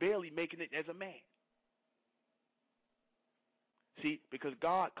 You're just barely making it as a man. See, because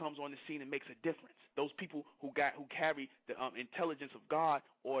God comes on the scene and makes a difference. Those people who carry the intelligence of God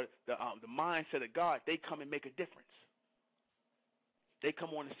or the mindset of God, they come and make a difference. They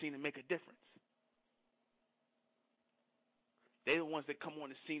come on the scene and make a difference. They're the ones that come on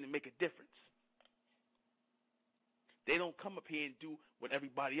the scene and make a difference. They don't come up here and do what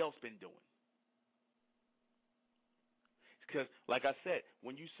everybody else been doing. Because, like I said,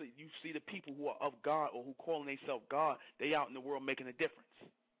 when you see the people who are of God or who calling themselves God, they out in the world making a difference.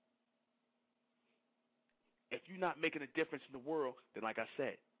 If you're not making a difference in the world, then like I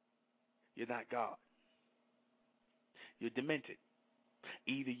said, you're not God. You're demented.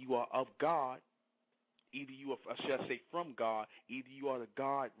 Either you are of God, either you are, should I say, from God, either you are the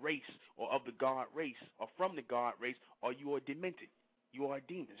God race or of the God race or from the God race, or you are demented. You are a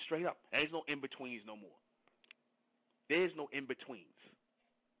demon, straight up. There's no in-betweens no more. There's no in-betweens.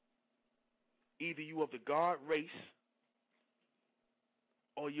 Either you are of the God race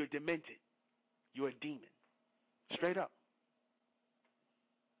or you're demented. You're a demon. Straight up.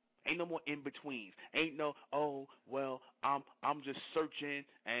 Ain't no more in betweens. Ain't no, oh well, I'm just searching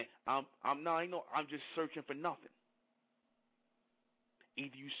and I'm just searching for nothing.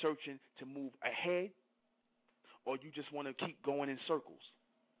 Either you searching to move ahead or you just want to keep going in circles.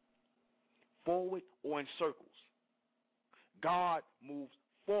 Forward or in circles. God moves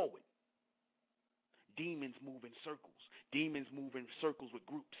forward. Demons move in circles. Demons move in circles with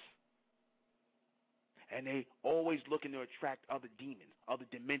groups. And they always looking to attract other demons, other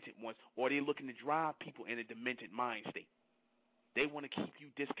demented ones, or they looking to drive people in a demented mind state. They want to keep you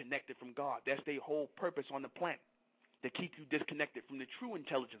disconnected from God. That's their whole purpose on the planet, to keep you disconnected from the true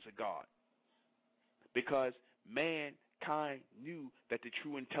intelligence of God. Because mankind knew that the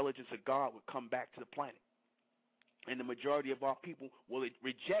true intelligence of God would come back to the planet. And the majority of our people will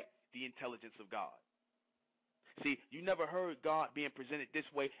reject the intelligence of God. See, you never heard God being presented this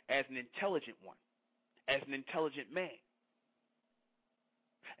way as an intelligent one, as an intelligent man.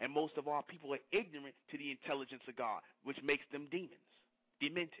 And most of our people are ignorant to the intelligence of God, which makes them demons,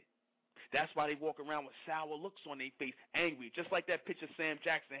 demented. That's why they walk around with sour looks on their face, angry. Just like that picture Sam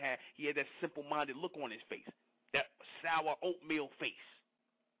Jackson had, he had that simple-minded look on his face, that sour oatmeal face.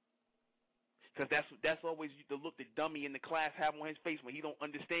 Because that's always the look the dummy in the class have on his face when he don't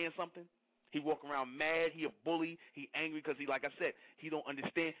understand something. He walk around mad. He a bully. He angry because he, like I said, he don't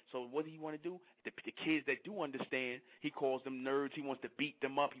understand. So what do he want to do? The kids that do understand, he calls them nerds. He wants to beat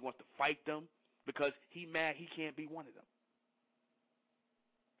them up. He wants to fight them because he mad he can't be one of them.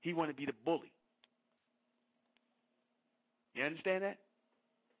 He want to be the bully. You understand that?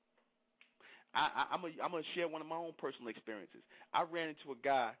 I'm gonna share one of my own personal experiences. I ran into a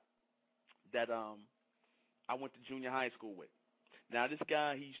guy that I went to junior high school with. Now, this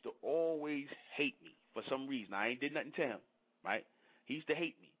guy, he used to always hate me for some reason. I ain't did nothing to him, right? He used to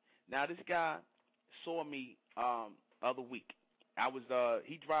hate me. Now, this guy saw me other week.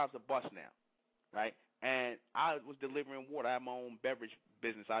 He drives a bus now, right? And I was delivering water. I have my own beverage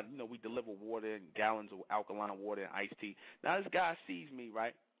business. We deliver water and gallons of alkaline water and iced tea. Now, this guy sees me,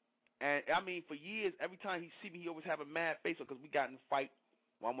 right? And, I mean, for years, every time he see me, he always have a mad face on because we got in a fight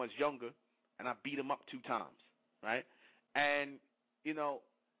when I was younger, and I beat him up 2 times, right? And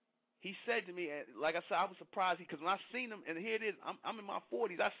he said to me, like I said, I was surprised because when I seen him, and here it is, I'm in my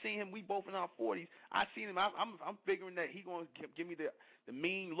 40s. I seen him. We both in our 40s. I seen him. I'm figuring that he gonna give me the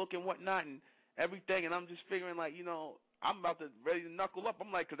mean look and whatnot and everything, and I'm just figuring like I'm about to ready to knuckle up.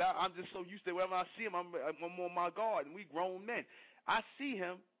 I'm like, because I'm just so used to whenever I see him, I'm on my guard, and we grown men. I see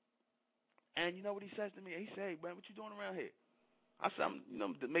him, and you know what he says to me? He said, "Hey, man, what you doing around here?" I said, "I'm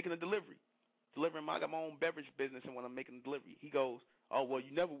making a delivery." I got my own beverage business, and when I'm making a delivery, he goes, "Oh, well,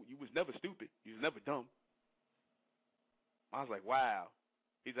 you was never stupid. You was never dumb." I was like, "Wow."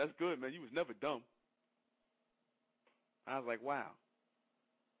 He said, "That's good, man. You was never dumb." I was like, "Wow."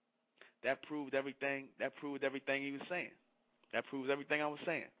 That proved everything. That proved everything he was saying. That proves everything I was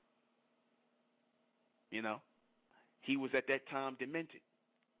saying. He was at that time demented.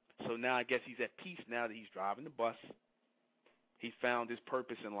 So now I guess he's at peace now that he's driving the bus. He found his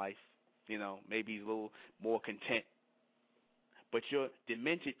purpose in life. Maybe he's a little more content. But your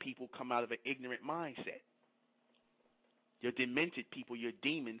demented people come out of an ignorant mindset. Your demented people, your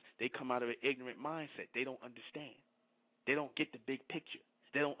demons, they come out of an ignorant mindset. They don't understand. They don't get the big picture.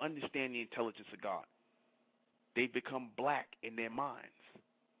 They don't understand the intelligence of God. They become black in their minds.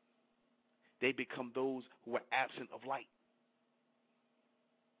 They become those who are absent of light,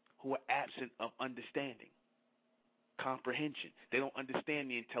 who are absent of understanding, comprehension. They don't understand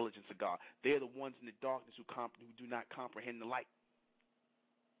the intelligence of God. They're the ones in the darkness who do not comprehend the light.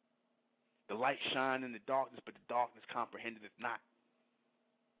 The light shines in the darkness, but the darkness comprehended it not.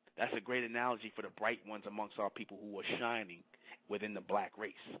 That's a great analogy for the bright ones amongst our people who are shining within the black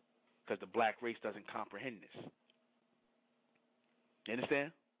race, because the black race doesn't comprehend this. You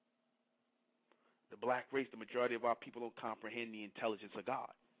understand? The black race, the majority of our people don't comprehend the intelligence of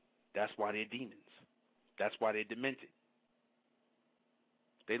God. That's why they're demons. That's why they're demented.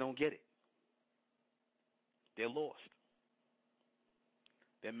 They don't get it. They're lost.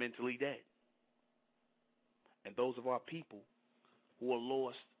 They're mentally dead. And those of our people who are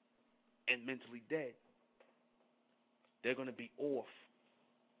lost and mentally dead, they're going to be off.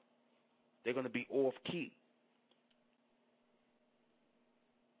 They're going to be off key.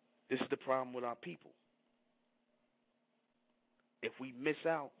 This is the problem with our people. If we miss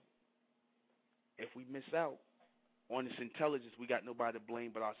out on this intelligence, we got nobody to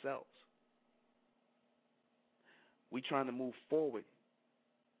blame but ourselves. We trying to move forward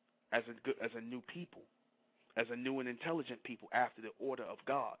as a new people. as a new and intelligent people after the order of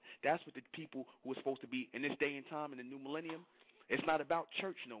God. That's what the people who are supposed to be in this day and time in the new millennium. It's not about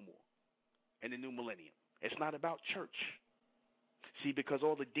church no more in the new millennium. It's not about church. See, because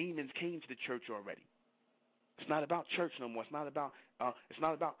all the demons came to the church already. It's not about church no more. It's not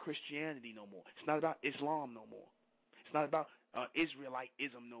about Christianity no more. It's not about Islam no more. It's not about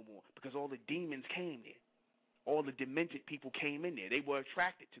Israelitism no more, because all the demons came there. All the demented people came in there. They were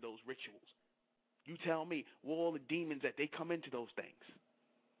attracted to those rituals. You tell me, well, all the demons that they come into those things,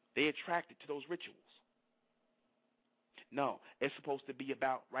 they attracted to those rituals. No, it's supposed to be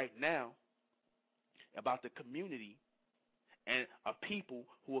about right now, about the community and a people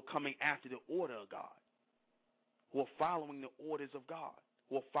who are coming after the order of God, who are following the orders of God,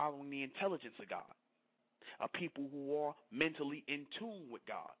 who are following the intelligence of God, a people who are mentally in tune with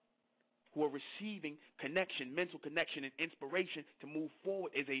God, who are receiving connection, mental connection, and inspiration to move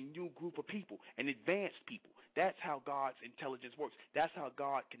forward as a new group of people, an advanced people. That's how God's intelligence works. That's how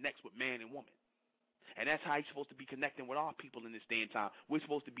God connects with man and woman. And that's how he's supposed to be connecting with our people in this day and time. We're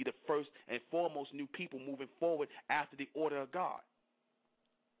supposed to be the first and foremost new people moving forward after the order of God.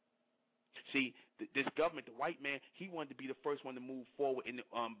 See, this government, the white man, he wanted to be the first one to move forward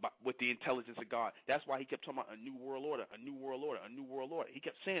with the intelligence of God. That's why he kept talking about a new world order, a new world order, a new world order. He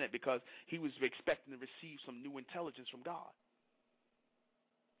kept saying it because he was expecting to receive some new intelligence from God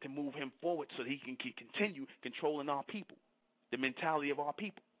to move him forward so that he can continue controlling our people, the mentality of our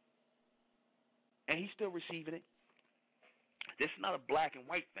people. And he's still receiving it. This is not a black and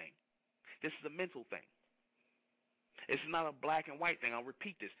white thing. This is a mental thing. This is not a black and white thing. I'll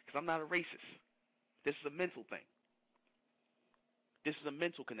repeat this because I'm not a racist. This is a mental thing. This is a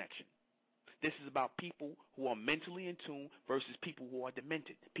mental connection. This is about people who are mentally in tune versus people who are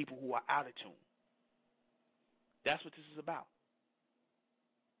demented, people who are out of tune. That's what this is about.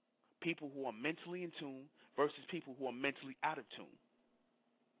 People who are mentally in tune versus people who are mentally out of tune.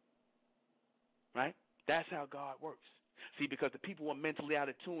 Right? That's how God works. See, because the people who are mentally out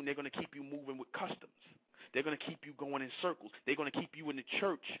of tune, they're going to keep you moving with customs. They're going to keep you going in circles. They're going to keep you in the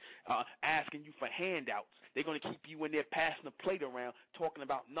church asking you for handouts. They're going to keep you in there passing the plate around, talking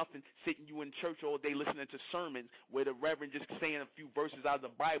about nothing, sitting you in church all day listening to sermons where the reverend just saying a few verses out of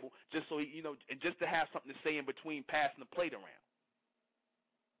the Bible just so he, and just to have something to say in between passing the plate around.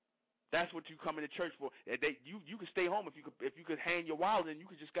 That's what you come into church for. You could stay home if you could hand your wallet and you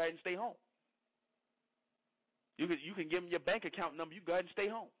could just go ahead and stay home. You can give them your bank account number. You go ahead and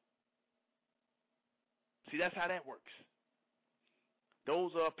stay home. See, that's how that works.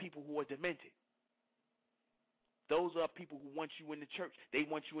 Those are people who are demented. Those are people who want you in the church. They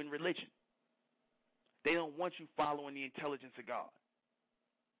want you in religion. They don't want you following the intelligence of God.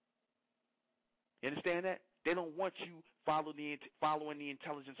 You understand that? They don't want you following the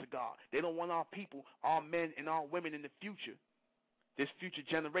intelligence of God. They don't want our people, our men and our women in the future, this future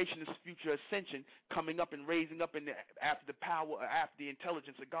generation, this future ascension coming up and raising up after the power, after the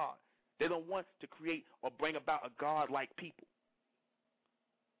intelligence of God. They don't want to create or bring about a God-like people.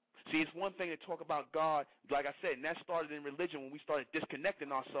 See, it's one thing to talk about God, like I said, and that started in religion when we started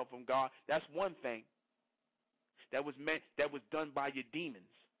disconnecting ourselves from God. That's one thing that was done by your demons,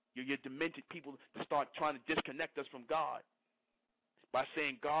 your demented people, to start trying to disconnect us from God by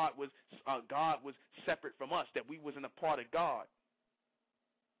saying God was separate from us, that we wasn't a part of God,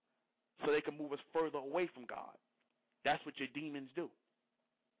 so they can move us further away from God. That's what your demons do.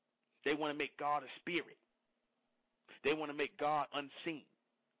 They want to make God a spirit. They want to make God unseen.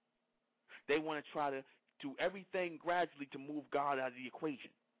 They want to try to do everything gradually to move God out of the equation,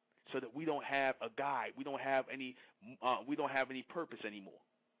 so that we don't have a guide. We don't have any purpose anymore.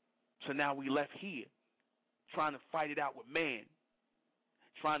 So now we left here trying to fight it out with man,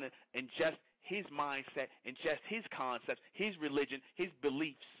 trying to ingest his mindset, ingest his concepts, his religion, his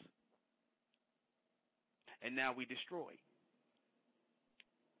beliefs. And now we destroy.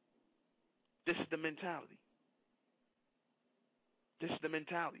 This is the mentality. This is the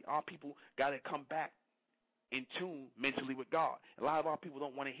mentality. Our people got to come back in tune mentally with God. A lot of our people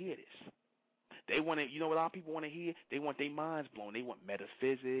don't want to hear this. They want to, what our people want to hear? They want their minds blown. They want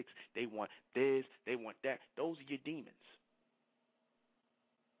metaphysics. They want this. They want that. Those are your demons.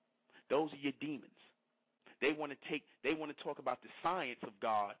 Those are your demons. They want to talk about the science of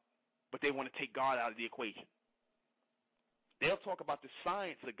God, but they want to take God out of the equation. They'll talk about the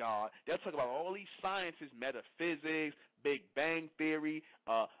science of God. They'll talk about all these sciences, metaphysics, Big Bang Theory,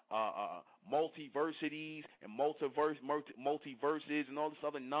 multiversities and multiverses and all this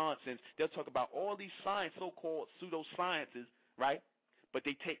other nonsense. They'll talk about all these science, so-called pseudosciences, right? But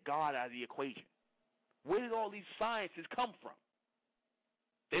they take God out of the equation. Where did all these sciences come from?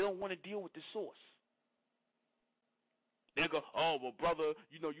 They don't want to deal with the source. They'll go, oh, well, brother,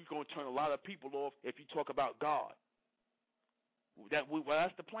 you're going to turn a lot of people off if you talk about God. Well,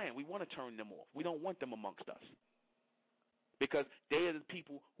 that's the plan. We want to turn them off. We don't want them amongst us. Because they are the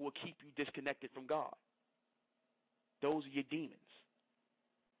people who will keep you disconnected from God. Those are your demons.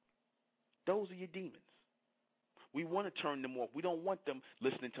 Those are your demons. We want to turn them off. We don't want them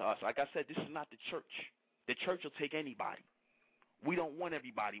listening to us. Like I said, this is not the church. The church will take anybody. We don't want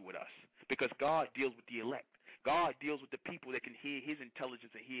everybody with us because God deals with the elect. God deals with the people that can hear his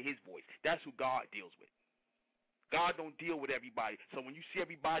intelligence and hear his voice. That's who God deals with. God don't deal with everybody. So when you see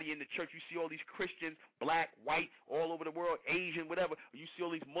everybody in the church, you see all these Christians, black, white, all over the world, Asian, whatever, or you see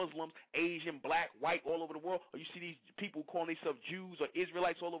all these Muslims, Asian, black, white, all over the world, or you see these people calling themselves Jews or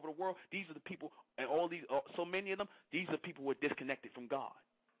Israelites all over the world, these are the people, and all these, so many of them, these are the people who are disconnected from God.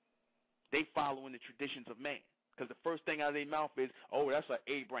 They follow in the traditions of man. Because the first thing out of their mouth is, oh, that's an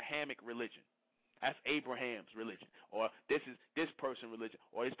Abrahamic religion. That's Abraham's religion. Or this is this person's religion.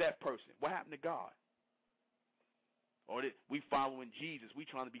 Or it's that person. What happened to God? Or we following Jesus. We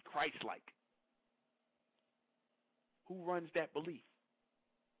trying to be Christ-like. Who runs that belief?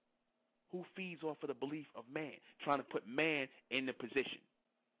 Who feeds off of the belief of man? Trying to put man in the position.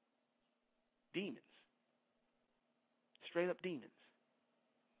 Demons. Straight up demons.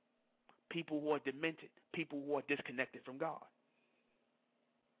 People who are demented. People who are disconnected from God.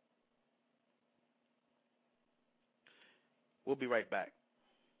 We'll be right back.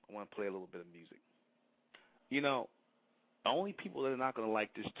 I want to play a little bit of music. The only people that are not going to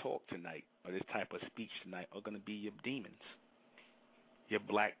like this talk tonight or this type of speech tonight are going to be your demons. Your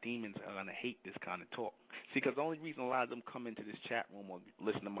black demons are going to hate this kind of talk. See, because the only reason a lot of them come into this chat room or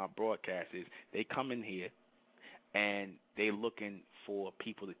listen to my broadcast is they come in here and they're looking for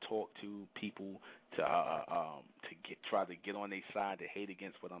people to talk to, people to try to get on their side to hate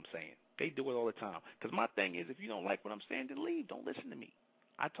against what I'm saying. They do it all the time. Because my thing is, if you don't like what I'm saying, then leave. Don't listen to me.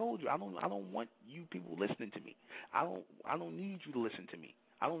 I told you, I don't want you people listening to me. I don't need you to listen to me.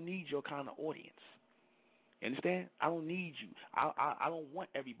 I don't need your kind of audience. You understand? I don't need you. I don't want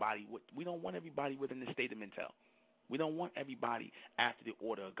everybody. We don't want everybody within the state of mental. We don't want everybody after the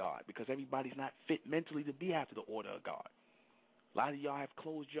order of God because everybody's not fit mentally to be after the order of God. A lot of y'all have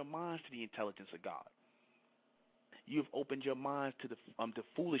closed your minds to the intelligence of God. You have opened your minds to the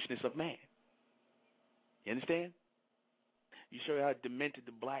foolishness of man. You understand? You show how demented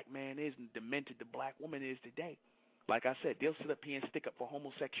the black man is and demented the black woman is today. Like I said, they'll sit up here and stick up for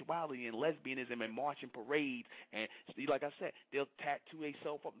homosexuality and lesbianism and march in parades. And like I said, they'll tattoo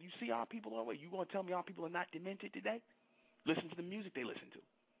themselves up. You see our people are. You going to tell me our people are not demented today? Listen to the music they listen to.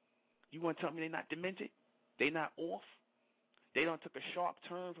 You going to tell me they're not demented? They not off? They done took a sharp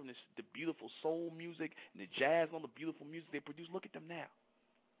turn from the beautiful soul music and the jazz and all the beautiful music they produce. Look at them now.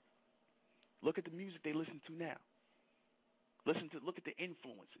 Look at the music they listen to now. Look at the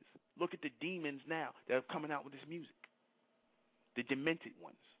influences. Look at the demons now that are coming out with this music. The demented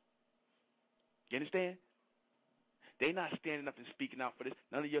ones. You understand? They not standing up and speaking out for this.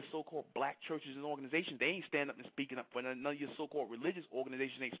 None of your so-called black churches and organizations, they ain't standing up and speaking up for none of your so-called religious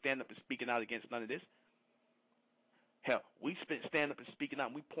organizations ain't standing up and speaking out against none of this. Hell, we stand up and speaking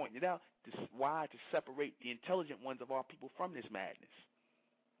out and we pointing it out. Why? To separate the intelligent ones of our people from this madness.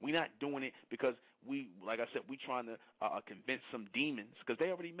 We're not doing it because like I said, we trying to convince some demons because they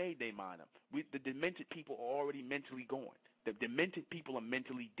already made their mind up. The demented people are already mentally gone. The demented people are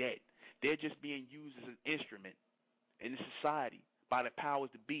mentally dead. They're just being used as an instrument in the society by the powers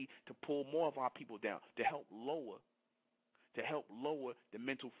to be to pull more of our people down, to help lower the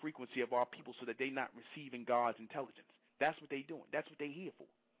mental frequency of our people so that they're not receiving God's intelligence. That's what they're doing. That's what they're here for.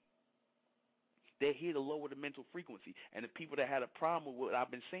 They're here to lower the mental frequency. And the people that had a problem with what I've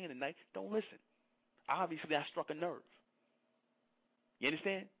been saying tonight don't listen. Obviously, I struck a nerve. You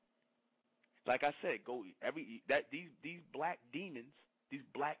understand? Like I said, these black demons, these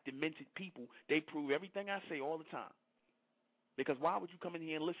black demented people, they prove everything I say all the time. Because why would you come in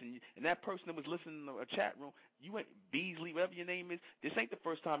here and listen? And that person that was listening to a chat room, you ain't Beasley, whatever your name is, this ain't the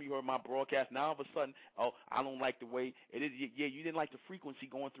first time you heard my broadcast. Now all of a sudden, oh, I don't like the way it is. Yeah, you didn't like the frequency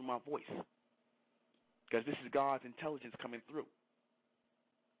going through my voice. Because this is God's intelligence coming through.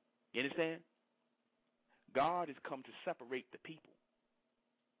 You understand? God has come to separate the people.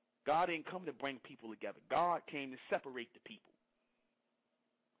 God didn't come to bring people together. God came to separate the people.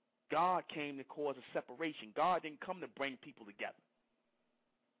 God came to cause a separation. God didn't come to bring people together.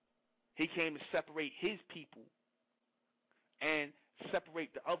 He came to separate his people and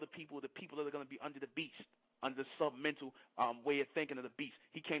separate the other people, the people that are going to be under the beast, under the sub-mental way of thinking of the beast.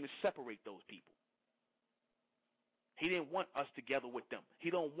 He came to separate those people. He didn't want us together with them. He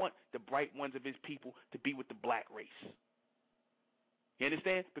don't want the bright ones of his people to be with the black race. You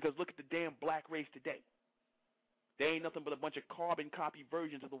understand? Because look at the damn black race today. They ain't nothing but a bunch of carbon copy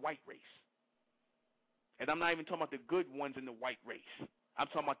versions of the white race. And I'm not even talking about the good ones in the white race. I'm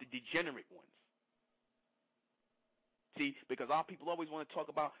talking about the degenerate ones. See, because our people always want to talk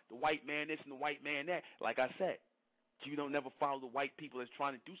about the white man this and the white man that. Like I said, you don't never follow the white people that's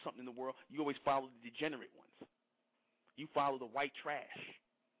trying to do something in the world. You always follow the degenerate ones. You follow the white trash.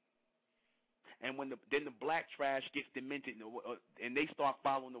 And when then the black trash gets demented and they start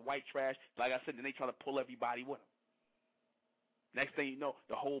following the white trash, like I said, then they try to pull everybody with them. Next thing you know,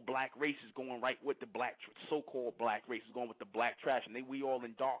 the whole black race is going right with the so-called black race is going with the black trash, and we all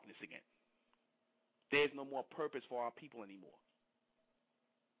in darkness again. There's no more purpose for our people anymore.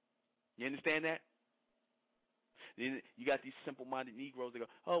 You understand that? Then you got these simple-minded Negroes that go,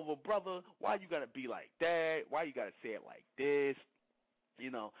 oh, well, brother, why you got to be like that? Why you got to say it like this? You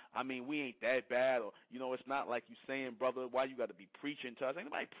know, I mean, we ain't that bad. Or, you know, it's not like you saying, brother, why you got to be preaching to us? Ain't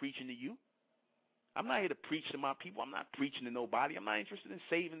nobody preaching to you. I'm not here to preach to my people. I'm not preaching to nobody. I'm not interested in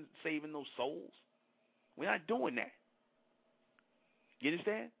saving those souls. We're not doing that. You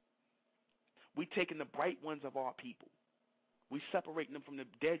understand? We taking the bright ones of our people. We separating them from the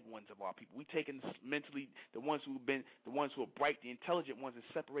dead ones of our people. We taking mentally the ones who are bright, the intelligent ones, and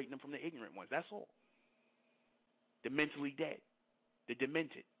separating them from the ignorant ones. That's all. The mentally dead, the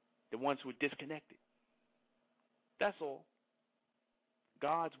demented, the ones who are disconnected. That's all.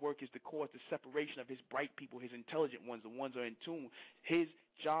 God's work is to cause the separation of his bright people, his intelligent ones, the ones who are in tune. His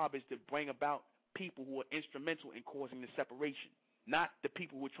job is to bring about people who are instrumental in causing the separation, not the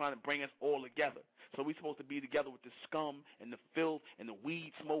people who are trying to bring us all together. So we're supposed to be together with the scum and the filth and the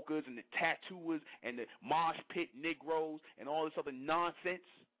weed smokers and the tattooers and the mosh pit Negroes and all this other nonsense.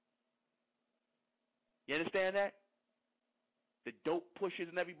 You understand that? The dope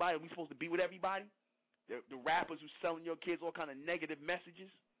pushers and everybody. We're supposed to be with everybody. The rappers who selling your kids all kind of negative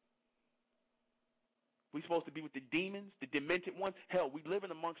messages. We're supposed to be with the demons, the demented ones. Hell, we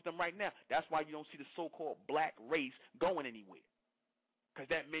living amongst them right now. That's why you don't see the so-called black race going anywhere.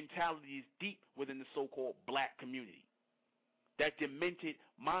 Because that mentality is deep within the so-called black community. That demented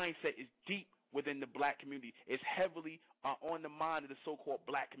mindset is deep within the black community. It's heavily on the mind of the so-called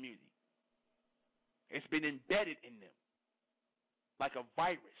black community. It's been embedded in them like a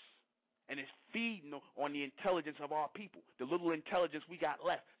virus. And it's feeding on the intelligence of our people, the little intelligence we got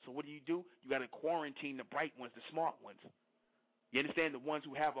left. So what do? You got to quarantine the bright ones, the smart ones. You understand? The ones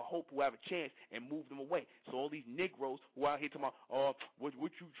who have a hope, who have a chance, and move them away. So all these Negroes who out here talking about, oh,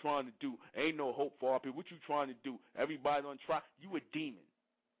 what you trying to do? Ain't no hope for our people. What you trying to do? Everybody on try. You a demon.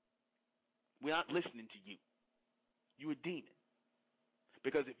 We're not listening to you. You a demon.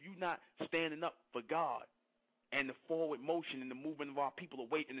 Because if you're not standing up for God, and the forward motion and the movement of our people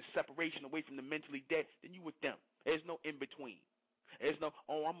away and the separation away from the mentally dead, then you with them. There's no in between. There's no,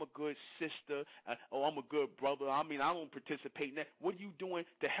 oh, I'm a good sister. Oh, I'm a good brother. I mean, I don't participate in that. What are you doing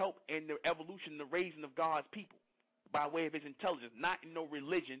to help in the evolution, the raising of God's people? By way of his intelligence, not in no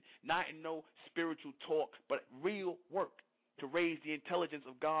religion, not in no spiritual talk, but real work to raise the intelligence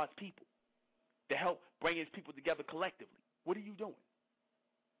of God's people, to help bring his people together collectively. What are you doing?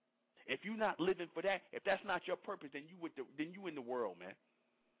 If you're not living for that, if that's not your purpose, then you in the world, man.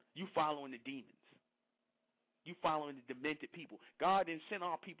 You following the demons. You following the demented people. God didn't send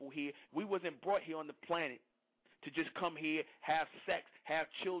our people here. We wasn't brought here on the planet to just come here, have sex, have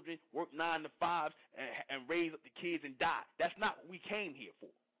children, work 9 to 5s, and raise up the kids and die. That's not what we came here for.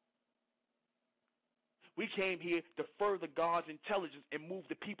 We came here to further God's intelligence and move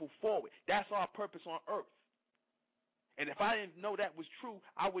the people forward. That's our purpose on earth. And if I didn't know that was true,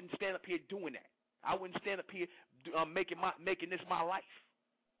 I wouldn't stand up here doing that. I wouldn't stand up here making this my life.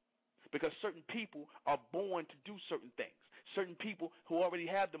 Because certain people are born to do certain things. Certain people who already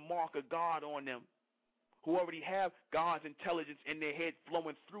have the mark of God on them, who already have God's intelligence in their head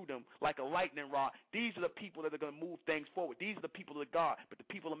flowing through them like a lightning rod. These are the people that are going to move things forward. These are the people of God. But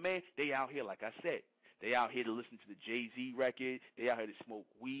the people of man, they out here, like I said. They out here to listen to the Jay-Z record. They out here to smoke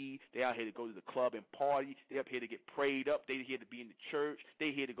weed. They out here to go to the club and party. They up here to get prayed up. They here to be in the church.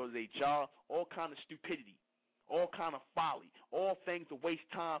 They here to go to their job. All kind of stupidity. All kind of folly. All things to waste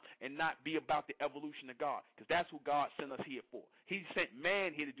time and not be about the evolution of God. Because that's who God sent us here for. He sent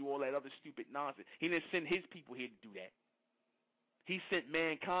man here to do all that other stupid nonsense. He didn't send his people here to do that. He sent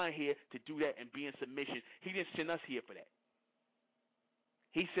mankind here to do that and be in submission. He didn't send us here for that.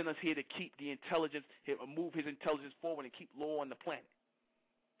 He sent us here to keep the intelligence, move his intelligence forward and keep law on the planet.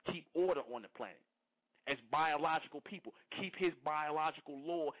 Keep order on the planet. As biological people, keep his biological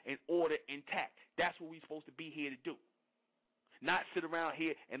law and order intact. That's what we're supposed to be here to do. Not sit around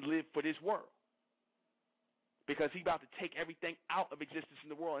here and live for this world. because he's about to take everything out of existence in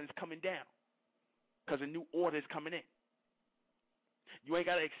the world, and it's coming down because a new order is coming in. You ain't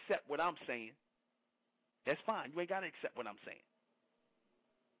got to accept what I'm saying. That's fine. You ain't got to accept what I'm saying.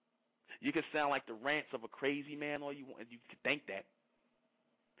 You can sound like the rants of a crazy man all you want. You can think that.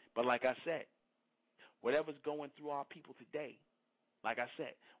 But like I said, whatever's going through our people today, like I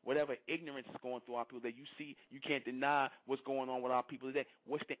said, whatever ignorance is going through our people that you see, you can't deny what's going on with our people today.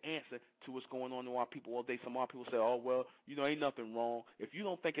 What's the answer to what's going on with our people all day? Some of our people say, oh, well, ain't nothing wrong. If you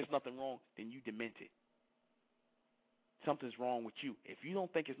don't think it's nothing wrong, then you demented. Something's wrong with you. If you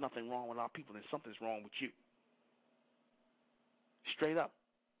don't think there's nothing wrong with our people, then something's wrong with you. Straight up.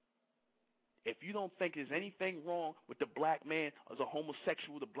 If you don't think there's anything wrong with the black man as a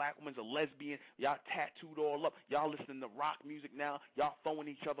homosexual, the black woman's a lesbian, y'all tattooed all up, y'all listening to rock music now, y'all throwing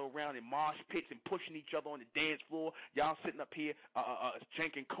each other around in mosh pits and pushing each other on the dance floor, y'all sitting up here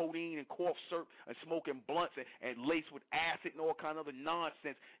drinking codeine and cough syrup and smoking blunts and laced with acid and all kind of other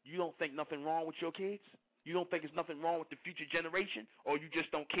nonsense, you don't think nothing wrong with your kids? You don't think there's nothing wrong with the future generation, or you just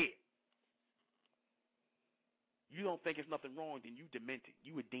don't care? You don't think there's nothing wrong, then you demented.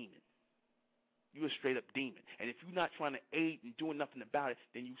 You a demon. You a straight up demon. And if you're not trying to aid and doing nothing about it,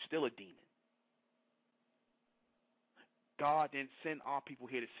 then you still a demon. God didn't send our people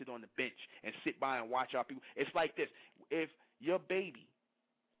here to sit on the bench and sit by and watch our people. It's like this. If your baby,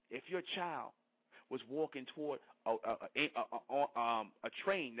 if your child was walking toward a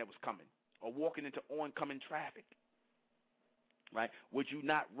train that was coming or walking into oncoming traffic, right, would you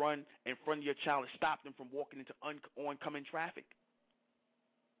not run in front of your child and stop them from walking into oncoming traffic?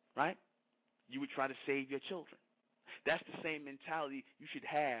 Right? You would try to save your children. That's the same mentality you should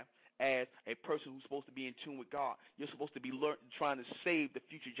have as a person who's supposed to be in tune with God. You're supposed to be trying to save the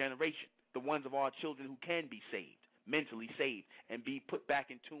future generation, the ones of our children who can be saved, mentally saved, and be put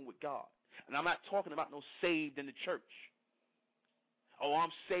back in tune with God. And I'm not talking about no saved in the church. Oh,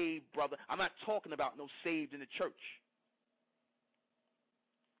 I'm saved, brother. I'm not talking about no saved in the church.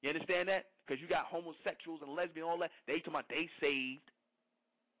 You understand that? Because you got homosexuals and lesbians and all that. They talking about they saved,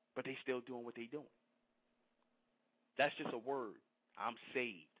 but they still doing what they doing. That's just a word. I'm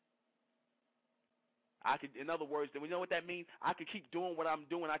saved. I could, in other words, we know what that means. I could keep doing what I'm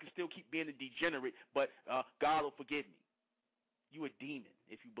doing. I can still keep being a degenerate, but God will forgive me. You a demon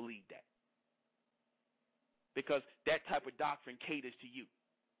if you believe that, because that type of doctrine caters to you.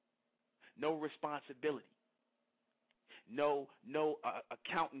 No responsibility. No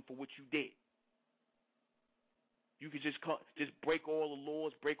accounting for what you did. You could just break all the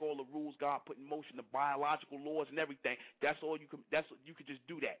laws, break all the rules God put in motion, the biological laws and everything. That's all you could. You could just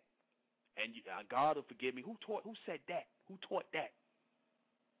do that, and God will forgive me. Who said that? Who taught that?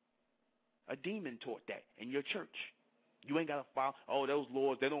 A demon taught that in your church. You ain't got to follow. Oh, those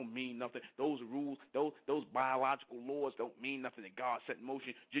laws, they don't mean nothing. Those rules, those biological laws don't mean nothing that God set in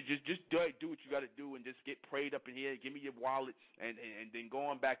motion. Just do what you got to do and just get prayed up in here. Give me your wallet and then go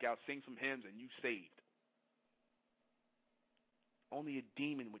on back out, sing some hymns, and you saved. Only a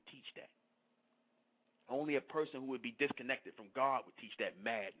demon would teach that. Only a person who would be disconnected from God would teach that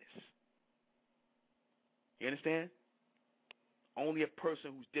madness. You understand? Only a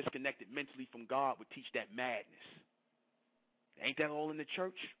person who's disconnected mentally from God would teach that madness. Ain't that all in the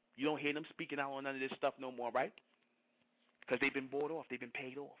church? You don't hear them speaking out on none of this stuff no more, right? Because they've been bought off. They've been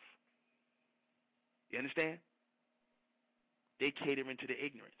paid off. You understand? They cater into the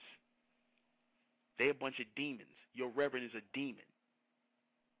ignorance. They're a bunch of demons. Your reverend is a demon.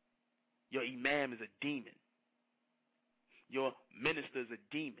 Your imam is a demon. Your minister is a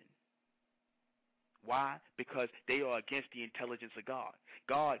demon. Why? Because they are against the intelligence of God.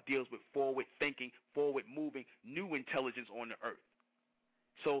 God deals with forward thinking, forward moving, new intelligence on the earth.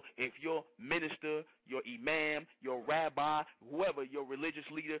 So if your minister, your imam, your rabbi, whoever, your religious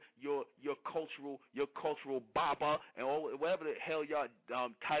leader, your cultural baba, and all, whatever the hell y'all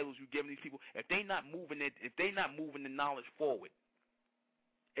titles you giving these people, if they not moving the knowledge forward,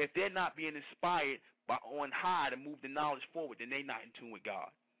 if they're not being inspired by on high to move the knowledge forward, then they're not in tune with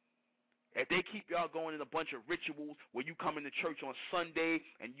God. If they keep y'all going in a bunch of rituals where you come into church on Sunday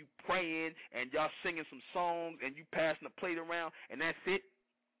and you praying and y'all singing some songs and you passing the plate around and that's it,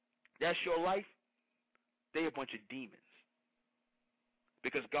 that's your life, they a bunch of demons.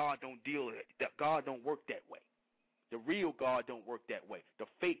 Because God don't God don't work that way. The real God don't work that way. The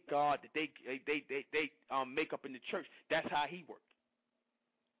fake God that they make up in the church, that's how he works.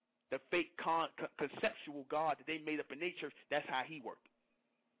 The fake conceptual God that they made up in their church, that's how he works.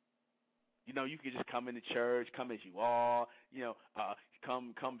 You know, you can just come into church, come as you are,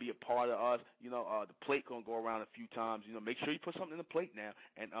 come be a part of us. The plate gonna go around a few times. Make sure you put something in the plate now,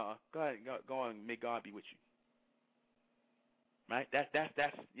 and go ahead, go on, may God be with you. right? That's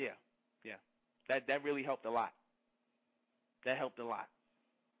yeah. That really helped a lot. That helped a lot,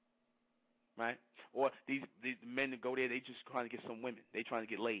 right? Or these men that go there, they just trying to get some women. They trying to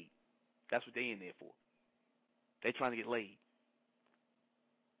get laid. That's what they in there for. They trying to get laid.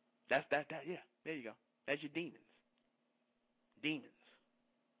 That yeah. There you go. That's your demons. Demons.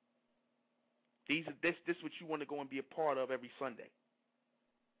 This is what you want to go and be a part of every Sunday.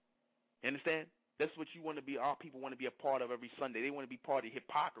 You understand? That's what you want to be. Our people want to be a part of every Sunday. They want to be part of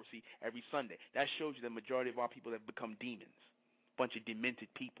hypocrisy every Sunday. That shows you the majority of our people have become demons. Bunch of demented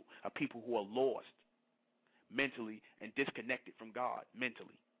people, people who are lost mentally and disconnected from God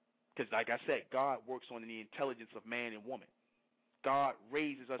mentally. Because like I said, God works on the intelligence of man and woman. God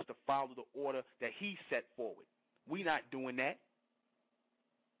raises us to follow the order that he set forward. We're not doing that.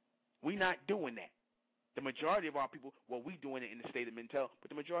 We're not doing that. The majority of our people, well, we doing it in the state of mental, but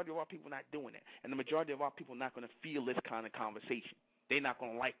the majority of our people are not doing that. And the majority of our people are not going to feel this kind of conversation. They're not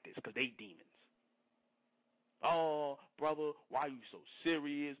going to like this because they demons. Oh, brother, why are you so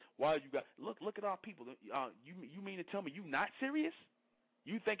serious? Why you got look at our people? You mean to tell me you not serious?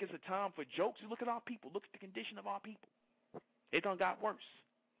 You think it's a time for jokes? Look at our people. Look at the condition of our people. It done got worse,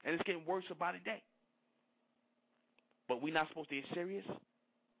 and it's getting worse by the day. But we not supposed to get serious,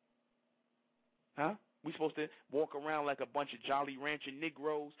 huh? We supposed to walk around like a bunch of Jolly Rancher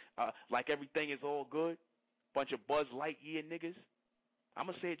Negroes, like everything is all good, bunch of Buzz Lightyear niggas. I'm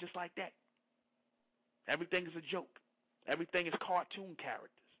gonna say it just like that. Everything is a joke. Everything is cartoon characters.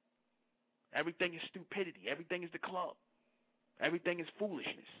 Everything is stupidity. Everything is the club. Everything is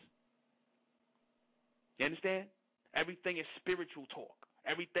foolishness. You understand? Everything is spiritual talk.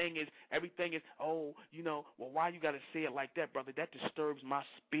 Everything is, oh, well, why you got to say it like that, brother? That disturbs my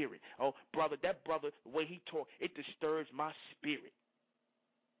spirit. Oh, brother, the way he talk, it disturbs my spirit.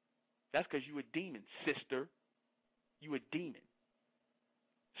 That's because you a demon, sister. You a demon.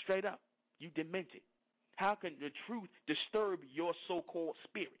 Straight up. You demented. How can the truth disturb your so-called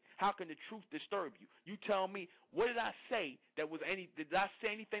spirit? How can the truth disturb you? You tell me, what did I say did I say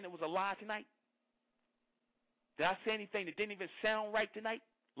anything that was a lie tonight? Did I say anything that didn't even sound right tonight,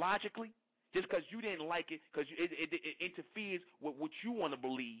 logically? Just because you didn't like it, because it interferes with what you want to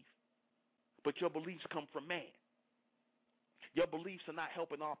believe, but your beliefs come from man. Your beliefs are not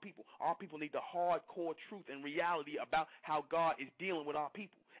helping our people. Our people need the hardcore truth and reality about how God is dealing with our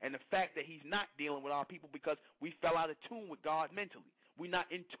people. And the fact that he's not dealing with our people because we fell out of tune with God mentally. We're not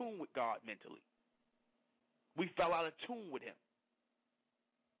in tune with God mentally. We fell out of tune with him.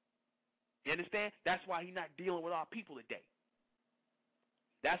 You understand? That's why he's not dealing with our people today.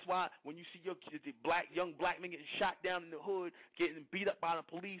 That's why when you see young black men getting shot down in the hood, getting beat up by the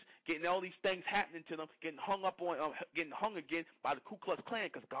police, getting all these things happening to them, getting hung again by the Ku Klux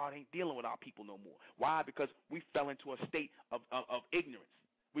Klan, because God ain't dealing with our people no more. Why? Because we fell into a state of ignorance.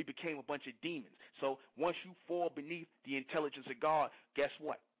 We became a bunch of demons. So once you fall beneath the intelligence of God, guess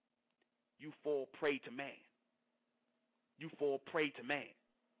what? You fall prey to man. You fall prey to man.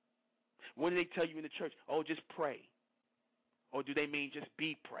 What do they tell you in the church? Oh, just pray. Or do they mean just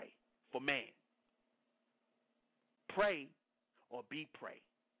be prey for man? Pray or be prey.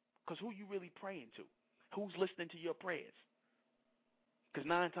 Because who you really praying to? Who's listening to your prayers? Because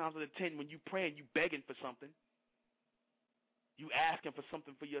 9 times out of 10, when you praying, you begging for something. You asking for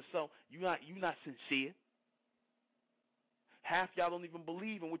something for yourself. You not sincere. Half y'all don't even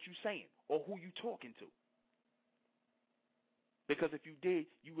believe in what you saying or who you talking to. Because if you did,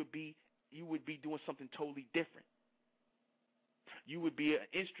 you would be doing something totally different. You would be an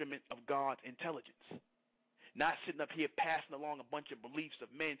instrument of God's intelligence. Not sitting up here passing along a bunch of beliefs of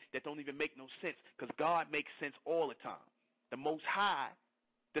men that don't even make no sense, because God makes sense all the time. The Most High,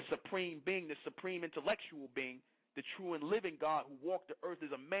 the supreme being, the supreme intellectual being, the true and living God who walked the earth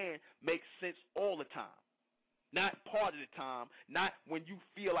as a man, makes sense all the time. Not part of the time, not when you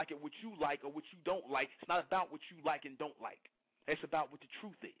feel like it, what you like or what you don't like. It's not about what you like and don't like. It's about what the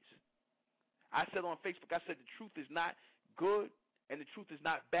truth is. I said on Facebook, I said the truth is not good and the truth is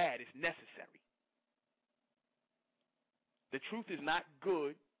not bad. It's necessary. The truth is not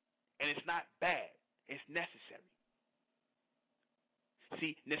good and it's not bad. It's necessary.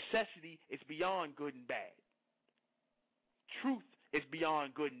 See, necessity is beyond good and bad. Truth is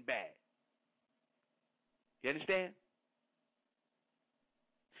beyond good and bad. You understand?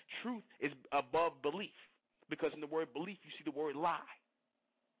 Truth is above belief, because in the word belief you see the word lie.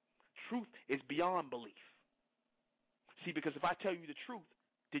 Truth is beyond belief. See, because if I tell you the truth,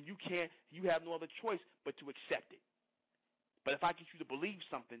 then you have no other choice but to accept it. But if I get you to believe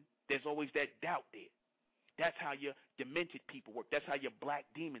something, there's always that doubt there. That's how your demented people work. That's how your black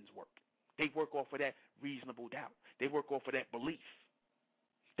demons work. They work off of that reasonable doubt. They work off of that belief.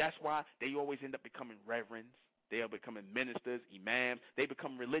 That's why they always end up becoming reverends. They are becoming ministers, imams. They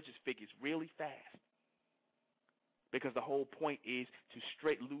become religious figures really fast. Because the whole point is to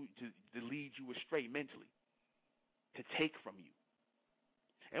lead you astray mentally, to take from you.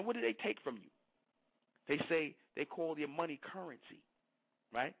 And what do they take from you? They say they call your money currency,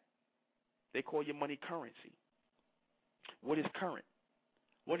 right? They call your money currency. What is current?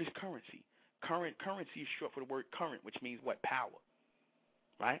 What is currency? Currency is short for the word current, which means what? Power,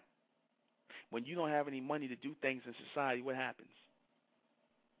 right? When you don't have any money to do things in society, what happens?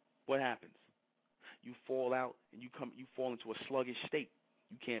 What happens? You fall out and you fall into a sluggish state.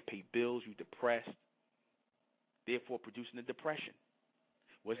 You can't pay bills, you're depressed, therefore producing a depression.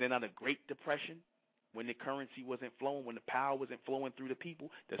 Was there not a Great Depression when the currency wasn't flowing, when the power wasn't flowing through the people,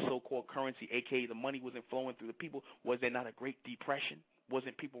 the so-called currency, aka the money, wasn't flowing through the people? Was there not a Great Depression?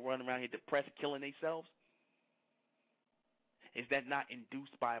 Wasn't people running around here depressed, killing themselves? Is that not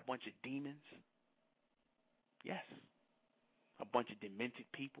induced by a bunch of demons? Yes. A bunch of demented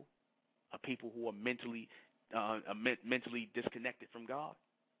people, people who are mentally disconnected from God.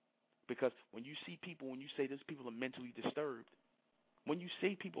 Because when you see people, when you say those people are mentally disturbed, when you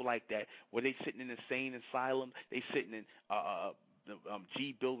see people like that, where they sitting in an insane asylum, they sitting in the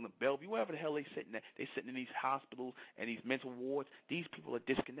G building, the Bellevue, wherever the hell they sitting at, they sitting in these hospitals and these mental wards. These people are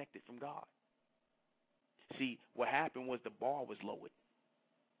disconnected from God. See, what happened was the bar was lowered.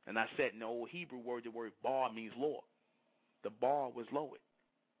 And I said in the old Hebrew word, the word bar means law. The bar was lowered.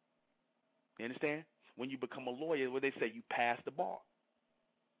 You understand? When you become a lawyer, what they say, you pass the bar,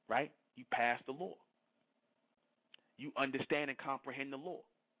 right? You pass the law. You understand and comprehend the law.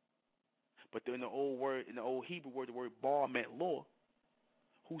 But in the old Hebrew word, the word bar meant law.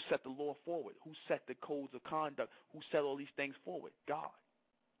 Who set the law forward? Who set the codes of conduct? Who set all these things forward? God.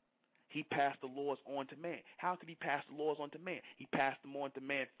 He passed the laws on to man. How could he pass the laws on to man? He passed them on to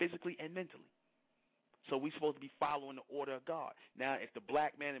man physically and mentally. So we're supposed to be following the order of God. Now, if the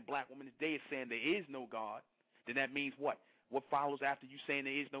black man and black woman today is saying there is no God, then that means what? What follows after you saying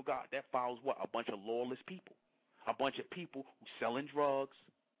there is no God? That follows what? A bunch of lawless people. A bunch of people who selling drugs,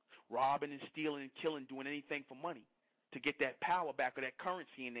 robbing and stealing and killing, doing anything for money to get that power back or that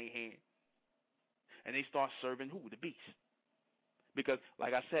currency in their hand. And they start serving who? The beast. Because,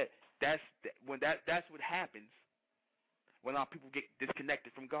 like I said, that's what happens when our people get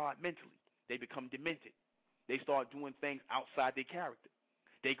disconnected from God mentally. They become demented. They start doing things outside their character.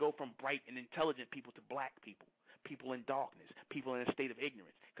 They go from bright and intelligent people to black people, people in darkness, people in a state of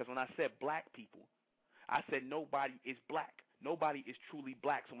ignorance. Because when I said black people, I said nobody is black. Nobody is truly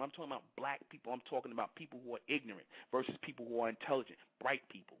black. So when I'm talking about black people, I'm talking about people who are ignorant versus people who are intelligent, bright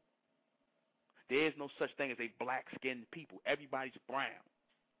people. There is no such thing as a black-skinned people. Everybody's brown.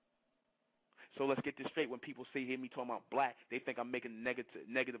 So let's get this straight. When people hear me talking about black, they think I'm making a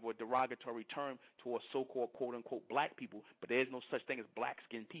negative or derogatory term towards so-called quote-unquote black people, but there is no such thing as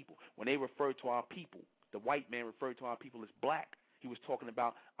black-skinned people. When they refer to our people, the white man referred to our people as black, he was talking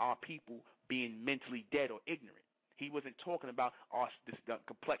about our people being mentally dead or ignorant. He wasn't talking about the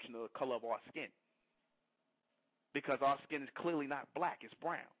complexion or the color of our skin, because our skin is clearly not black, it's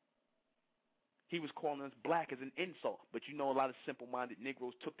brown. He was calling us black as an insult. But you know, a lot of simple-minded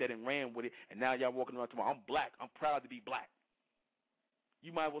Negroes took that and ran with it, and now y'all walking around talking, I'm black, I'm proud to be black.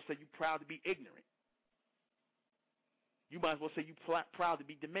 You might as well say you're proud to be ignorant. You might as well say you're proud to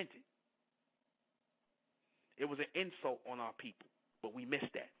be demented. It was an insult on our people, but we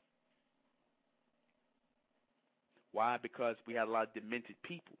missed that. Why? Because we had a lot of demented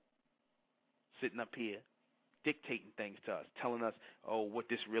people sitting up here dictating things to us, telling us, oh, what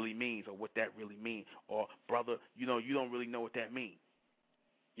this really means or what that really means. Or, brother, you don't really know what that means.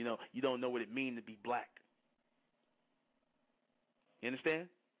 You don't know what it means to be black. You understand?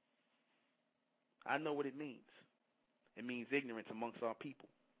 I know what it means. It means ignorance amongst our people.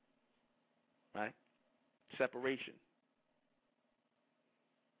 Right? Separation.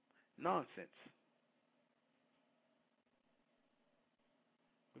 Nonsense.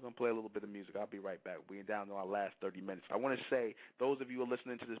 We're going to play a little bit of music. I'll be right back. We're down to our last 30 minutes. I want to say, those of you who are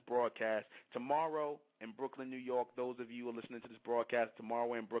listening to this broadcast, tomorrow in Brooklyn, New York, those of you who are listening to this broadcast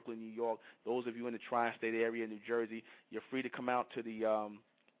tomorrow in Brooklyn, New York, those of you in the tri-state area, New Jersey, you're free to come out to the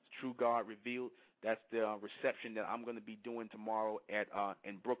True God Revealed. That's the reception that I'm going to be doing tomorrow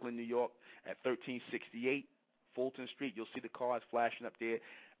in Brooklyn, New York at 1368 Fulton Street. You'll see the cards flashing up there.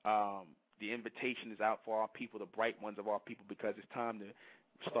 The invitation is out for our people, the bright ones of our people, because it's time to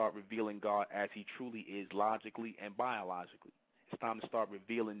start revealing God as he truly is, logically and biologically. It's time to start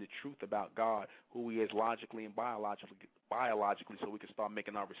revealing the truth about God, who He is logically and biologically, so we can start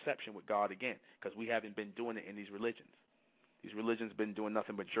making our reception with God again, because we haven't been doing it in these religions. These religions been doing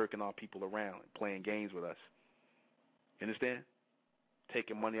nothing but jerking our people around and playing games with us. You understand?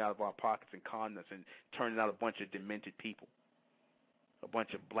 Taking money out of our pockets and conning us and turning out a bunch of demented people, a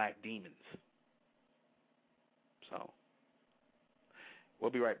bunch of black demons. So, we'll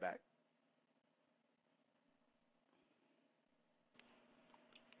be right back.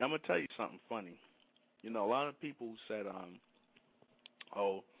 I'm going to tell you something funny. You know, a lot of people said,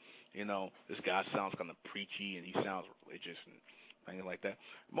 oh, you know, this guy sounds kind of preachy and he sounds religious and things like that.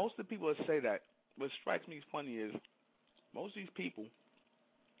 Most of the people that say that, what strikes me as funny is most of these people,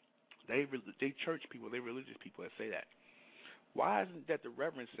 they church people, they religious people that say that. Why isn't that the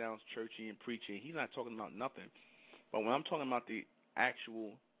reverend sounds churchy and preachy? He's not talking about nothing. But when I'm talking about the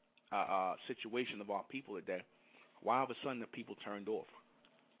actual situation of our people today, why all of a sudden the people turned off?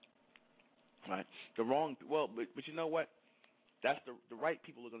 Right? But you know what? That's the right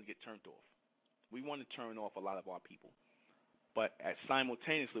people are going to get turned off. We want to turn off a lot of our people. But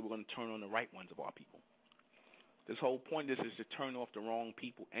simultaneously, we're going to turn on the right ones of our people. This whole point is to turn off the wrong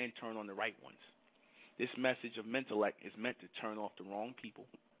people and turn on the right ones. This message of Mentellect is meant to turn off the wrong people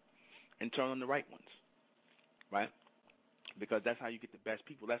and turn on the right ones. Right? Because that's how you get the best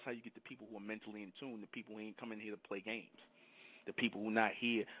people. That's how you get the people who are mentally in tune, the people who ain't coming here to play games. The people who not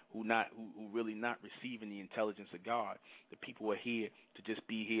here, who really not receiving the intelligence of God. The people who are here to just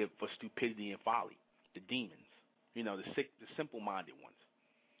be here for stupidity and folly. The demons, you know, the simple-minded ones.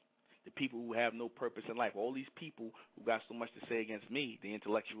 The people who have no purpose in life. All these people who got so much to say against me, the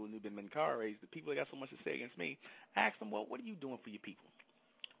intellectual ᴅᴏᴟᴇ, the people that got so much to say against me, ask them, well, what are you doing for your people?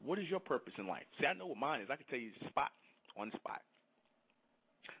 What is your purpose in life? See, I know what mine is. I can tell you on the spot.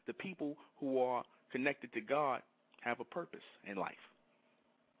 The people who are connected to God have a purpose in life.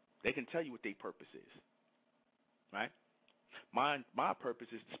 They can tell you what their purpose is, right? My purpose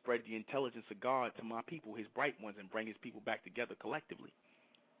is to spread the intelligence of God to my people, His bright ones, and bring His people back together collectively.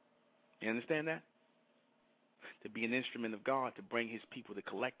 You understand that? To be an instrument of God, to bring His people, the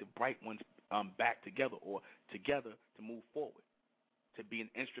collective bright ones, back together, or together to move forward. To be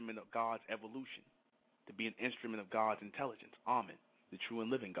an instrument of God's evolution. To be an instrument of God's intelligence, Amen, the true and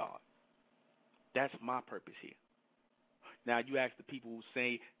living God. That's my purpose here. Now, you ask the people who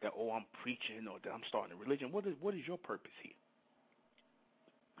say that, oh, I'm preaching or that I'm starting a religion. What is your purpose here?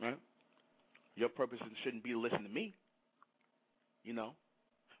 Right? Your purpose shouldn't be to listen to me. You know,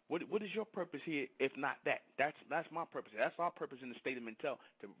 what is your purpose here if not that? That's my purpose. That's our purpose in the state of Mentel,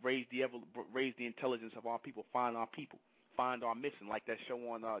 to raise the intelligence of our people, find our people, find our missing, like that show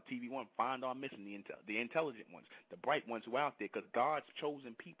on TV One. Find our missing, the intelligent ones, the bright ones who are out there, because God's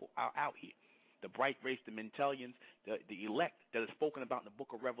chosen people are out here. The bright race, the Mentellians, the elect that is spoken about in the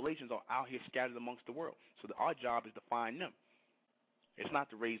book of Revelations are out here scattered amongst the world. So our job is to find them. It's not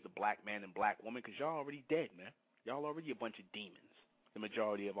to raise the black man and black woman, because y'all already dead, man. Y'all already a bunch of demons. The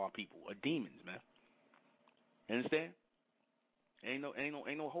majority of our people are demons, man. You understand? Ain't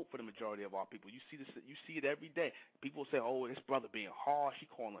no hope for the majority of our people. You see this. You see it every day. People say, "Oh, this brother being harsh. He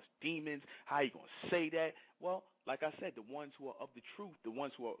calling us demons. How you gonna say that?" Well, like I said, the ones who are of the truth, the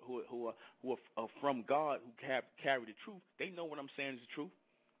ones who are from God, who carry the truth, they know what I'm saying is the truth.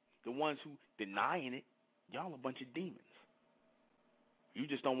 The ones who denying it, y'all a bunch of demons. You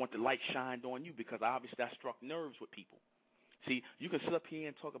just don't want the light shined on you, because obviously that struck nerves with people. See, you can sit up here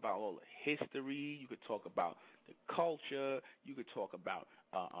and talk about all the history. You could talk about the culture. You could talk about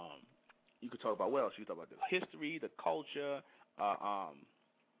what else? You could talk about the history, the culture,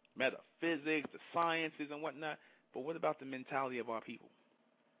 metaphysics, the sciences, and whatnot. But what about the mentality of our people?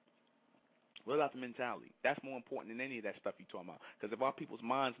 What about the mentality? That's more important than any of that stuff you're talking about. Because if our people's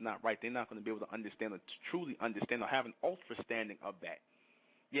minds are not right, they're not going to be able to understand or to truly understand or have an ultra-standing of that.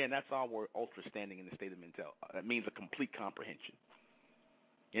 Yeah, and that's our word, ultra-standing in the state of Mentel. That means a complete comprehension.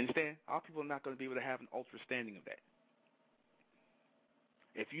 You understand? Our people are not going to be able to have an ultra-standing of that.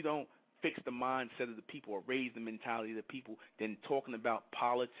 If you don't fix the mindset of the people or raise the mentality of the people, then talking about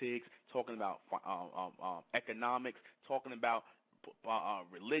politics, talking about economics, talking about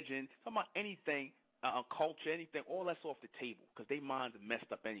religion, talking about anything, culture, anything, all that's off the table, because their minds are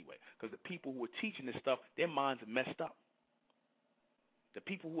messed up anyway. Because the people who are teaching this stuff, their minds are messed up. The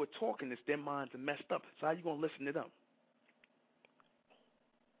people who are talking this, their minds are messed up. So how are you going to listen to them?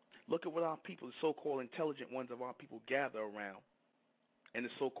 Look at what our people, the so-called intelligent ones of our people, gather around in the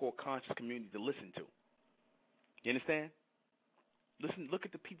so-called conscious community to listen to. You understand? Look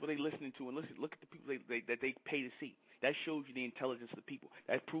at the people they listening to, and look at the people that they pay to see. That shows you the intelligence of the people.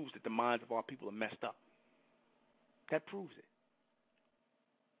 That proves that the minds of our people are messed up. That proves it.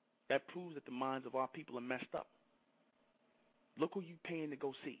 That proves that the minds of our people are messed up. Look who you paying to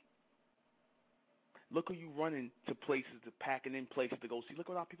go see. Look who you running to places, to packing in places to go see. Look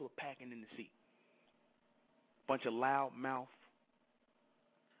what our people are packing in to see. Bunch of loudmouth,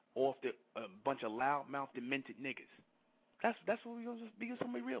 demented niggas. That's what we're gonna just be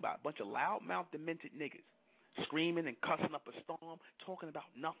somebody real about. Bunch of loudmouth, demented niggas, screaming and cussing up a storm, talking about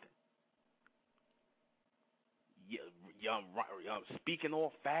nothing. Speaking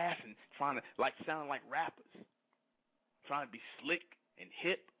all fast and trying to sound like rappers, trying to be slick and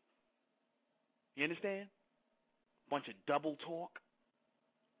hip. You understand? Bunch of double talk.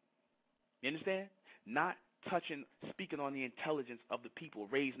 You understand? Not speaking on the intelligence of the people,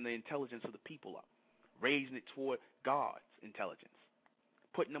 raising the intelligence of the people up, raising it toward God's intelligence,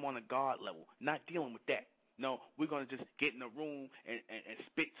 putting them on a God level, not dealing with that. No, we're going to just get in a room and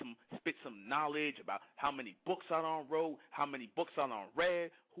spit some knowledge about how many books I done wrote, how many books I done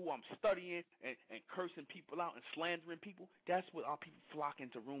read, who I'm studying, and cursing people out and slandering people. That's what our people flock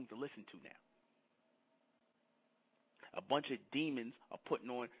into rooms to listen to now. A bunch of demons are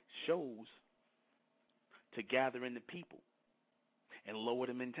putting on shows to gather in the people and lower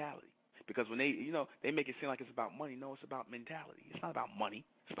the mentality. Because when they make it seem like it's about money. No, it's about mentality. It's not about money.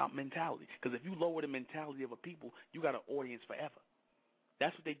 It's about mentality. Because if you lower the mentality of a people, you got an audience forever.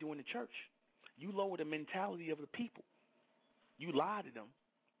 That's what they do in the church. You lower the mentality of the people. You lie to them.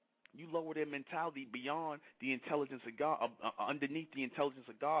 You lower their mentality beyond the intelligence of God, underneath the intelligence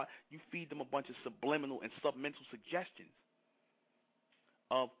of God. You feed them a bunch of subliminal and submental suggestions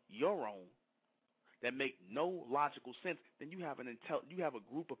of your own that make no logical sense. Then you have a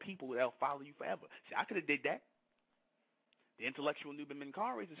group of people that'll follow you forever. See, I could have did that. The intellectual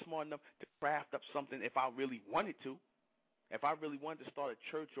ᴅᴏᴟᴇ is smart enough to craft up something if I really wanted to. If I really wanted to start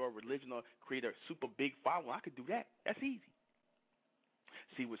a church or a religion or create a super big following, I could do that. That's easy.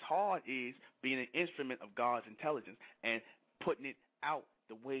 See, what's hard is being an instrument of God's intelligence and putting it out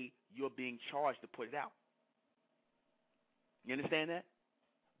the way you're being charged to put it out. You understand that?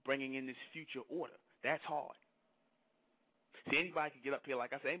 Bringing in this future order. That's hard. See, anybody can get up here,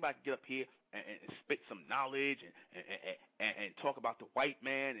 like I said, anybody can get up here and spit some knowledge and talk about the white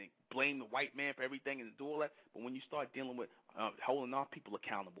man and blame the white man for everything and do all that. But when you start dealing with holding our people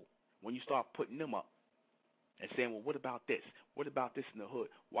accountable, when you start putting them up and saying, well, what about this? What about this in the hood?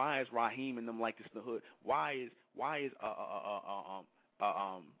 Why is Raheem and them like this in the hood? Why is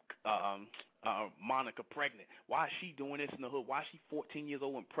Monica pregnant? Why is she doing this in the hood? Why is she 14 years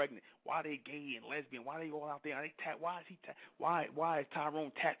old and pregnant? Why are they gay and lesbian? Why are they all out there? Why is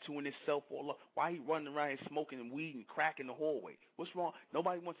Tyrone tattooing himself all up? Why he running around here smoking and weed and crack in the hallway? What's wrong?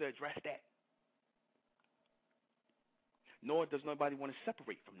 Nobody wants to address that. Nor does nobody want to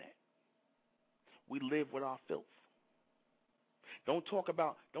separate from that. We live with our filth. Don't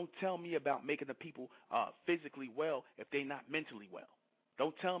tell me about making the people physically well if they're not mentally well.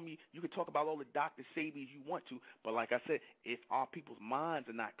 Don't tell me, you can talk about all the Dr. Sabies you want to, but like I said, if our people's minds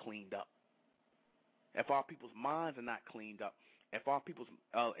are not cleaned up, if our people's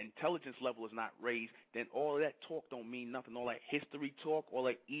intelligence level is not raised, then all of that talk don't mean nothing. All that history talk, all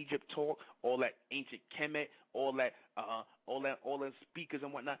that Egypt talk, all that ancient Kemet, all that speakers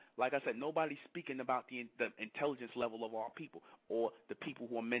and whatnot. Like I said, nobody's speaking about the intelligence level of our people, or the people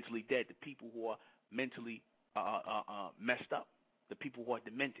who are mentally dead, the people who are mentally messed up, the people who are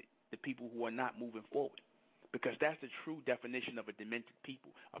demented, the people who are not moving forward. Because that's the true definition of a demented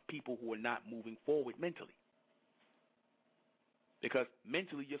people, a people who are not moving forward mentally. Because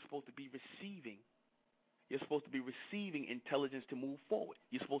mentally you're supposed to be receiving intelligence to move forward.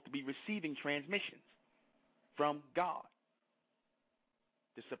 You're supposed to be receiving transmissions from God,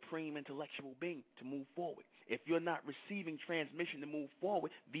 the supreme intellectual being, to move forward. If you're not receiving transmission to move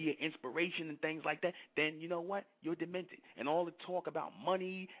forward via inspiration and things like that, then you know what? You're demented. And all the talk about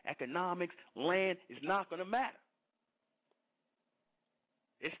money, economics, land is not going to matter.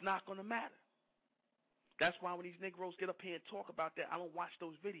 It's not going to matter. That's why when these Negroes get up here and talk about that, I don't watch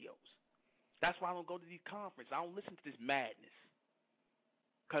those videos. That's why I don't go to these conferences. I don't listen to this madness.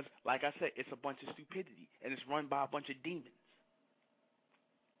 Because, like I said, it's a bunch of stupidity, and it's run by a bunch of demons.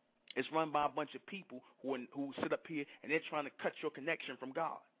 It's run by a bunch of people who sit up here and they're trying to cut your connection from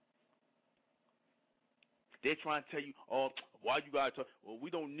God. They're trying to tell you, oh, why you guys talk? Well, we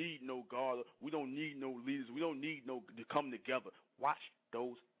don't need no God. We don't need no leaders. We don't need no to come together. Watch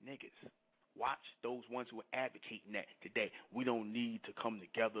those niggas. Watch those ones who are advocating that today. We don't need to come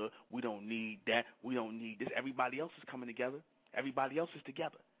together. We don't need that. We don't need this. Everybody else is coming together. Everybody else is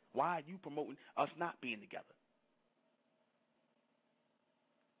together. Why are you promoting us not being together?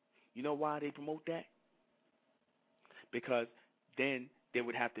 You know why they promote that? Because then there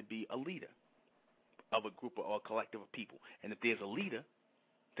would have to be a leader of a group or a collective of people. And if there's a leader,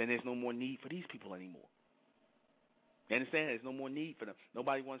 then there's no more need for these people anymore. You understand? There's no more need for them.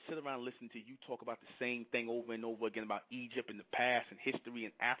 Nobody wants to sit around and listen to you talk about the same thing over and over again about Egypt and the past and history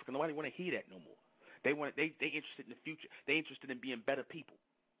and Africa. Nobody want to hear that no more. They interested in the future. They're interested in being better people.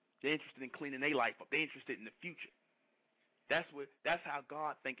 They're interested in cleaning their life up. They're interested in the future. That's how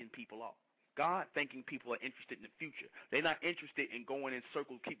God-thinking people are. God-thinking people are interested in the future. They're not interested in going in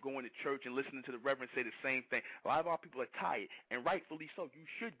circles, keep going to church and listening to the reverend say the same thing. A lot of our people are tired, and rightfully so. You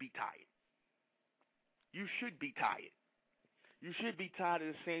should be tired. You should be tired. You should be tired of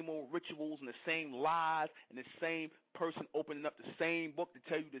the same old rituals and the same lies and the same person opening up the same book to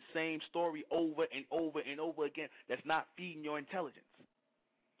tell you the same story over and over and over again that's not feeding your intelligence.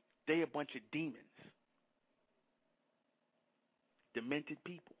 They a bunch of demons. Demented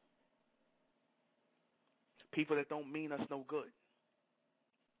people. People that don't mean us no good.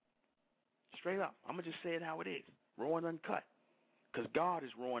 Straight up. I'm going to just say it how it is. Raw and uncut. Because God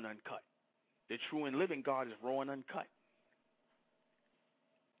is raw and uncut. The true and living God is raw and uncut.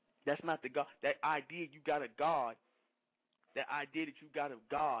 That's not the God. That idea you got a God, that idea that you got a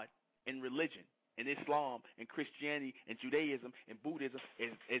God in religion, in Islam, in Christianity, in Judaism, in Buddhism,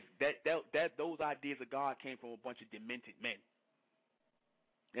 is that those ideas of God came from a bunch of demented men.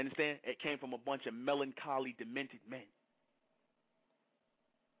 You understand? It came from a bunch of melancholy, demented men.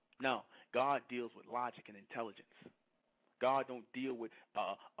 No, God deals with logic and intelligence. God don't deal with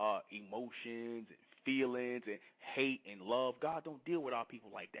emotions and feelings and hate and love. God don't deal with our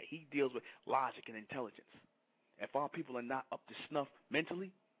people like that. He deals with logic and intelligence. If our people are not up to snuff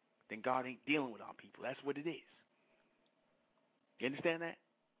mentally, then God ain't dealing with our people. That's what it is. You understand that?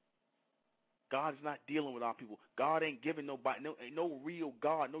 God is not dealing with our people. God ain't giving nobody, no real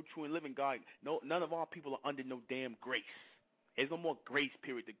God, no true and living God. No, none of our people are under no damn grace. There's no more grace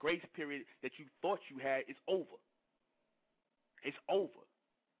period. The grace period that you thought you had is over. It's over.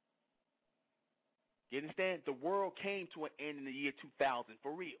 You understand? The world came to an end in the year 2000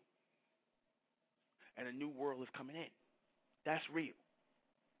 for real. And a new world is coming in. That's real.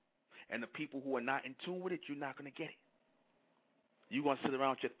 And the people who are not in tune with it, you're not going to get it. You're going to sit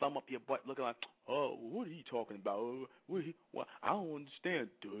around with your thumb up your butt looking like, oh, what are you talking about? I don't understand.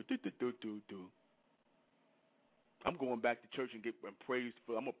 I'm going back to church and praise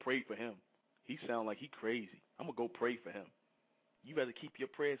for. I'm going to pray for him. He sound like he crazy. I'm going to go pray for him. You better keep your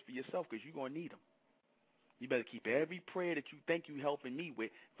prayers for yourself because you're going to need them. You better keep every prayer that you think you're helping me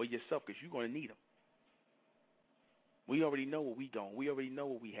with for yourself because you're going to need them. We already know what we doing. We already know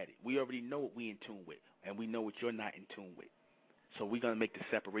what we headed. We already know what we in tune with, and we know what you're not in tune with. So we're going to make the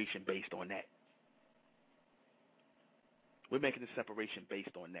separation based on that. We're making the separation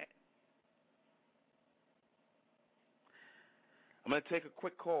based on that. I'm going to take a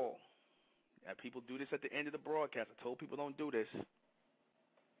quick call. People do this at the end of the broadcast. I told people don't do this.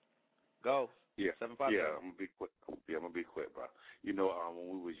 Go. Yeah. 757. Yeah, I'm gonna be quick. Yeah, I'm gonna be quick, bro. You know,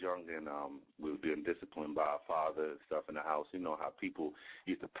 when we was young and we were being disciplined by our father and stuff in the house, you know how people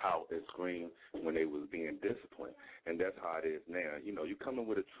used to pout and scream when they was being disciplined, and that's how it is now. You know, you come in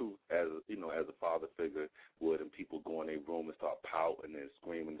with a truth as as a father figure would, and people go in their room and start pouting and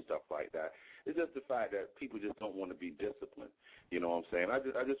screaming and stuff like that. It's just the fact that people just don't want to be disciplined. You know what I'm saying? I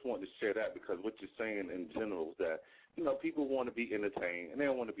just wanted to share that because what you're saying in general is that people want to be entertained and they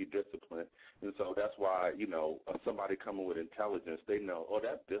don't want to be disciplined. And so that's why, somebody coming with intelligence, they know, oh,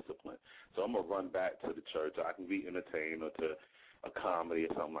 that's discipline. So I'm going to run back to the church. I can be entertained or to a comedy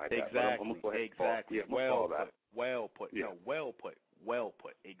or something like that. Exactly. I'm go ahead Exactly. And Well put. Yeah. No, well put.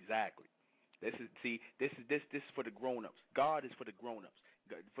 Exactly. This is for the grown-ups. God is for the grown-ups.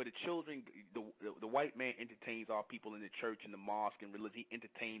 For the children, the white man entertains our people in the church and the mosque and religion. He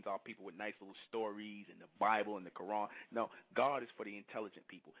entertains our people with nice little stories and the Bible and the Quran. No, God is for the intelligent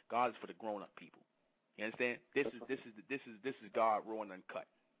people. God is for the grown-up people. You understand? This is God raw and uncut.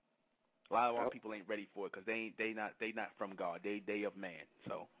 A lot of our people ain't ready for it because they not from God. They of man.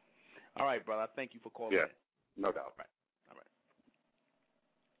 So, all right, brother. I thank you for calling in. No doubt. All right.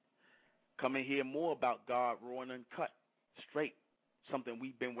 Come and hear more about God raw and uncut, straight. Something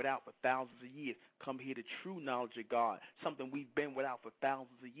we've been without for thousands of years. Come hear the true knowledge of God. Something we've been without for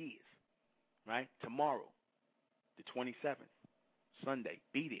thousands of years. Right? Tomorrow, the 27th, Sunday,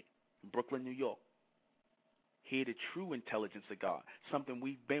 be there in Brooklyn, New York. Hear the true intelligence of God. Something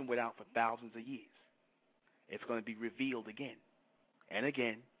we've been without for thousands of years. It's going to be revealed again and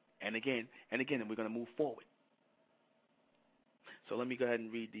again and again and again, and we're going to move forward. So let me go ahead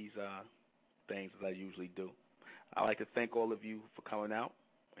and read these things as I usually do. I'd like to thank all of you for coming out,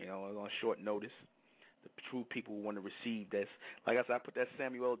 on short notice. The true people who want to receive this. Like I said, I put that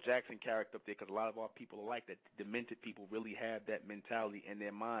Samuel L. Jackson character up there because a lot of our people are like that. The demented people really have that mentality in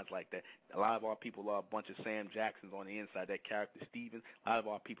their minds like that. A lot of our people are a bunch of Sam Jacksons on the inside. That character, Steven, a lot of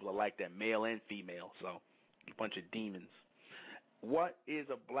our people are like that, male and female. So, a bunch of demons. What is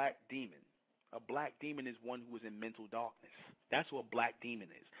a black demon? A black demon is one who is in mental darkness. That's what a black demon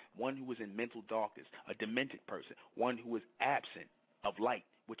is. One who is in mental darkness, a demented person, one who is absent of light,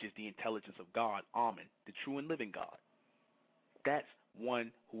 which is the intelligence of God, Amen, the true and living God. That's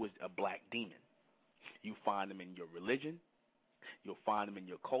one who is a black demon. You find them in your religion. You'll find them in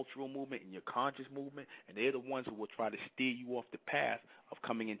your cultural movement, in your conscious movement, and they're the ones who will try to steer you off the path of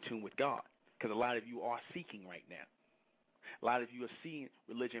coming in tune with God, because a lot of you are seeking right now. A lot of you are seeing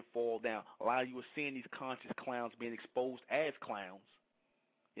religion fall down. A lot of you are seeing these conscious clowns being exposed as clowns.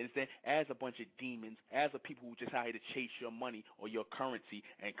 You understand? As a bunch of demons, as a people who just out here to chase your money or your currency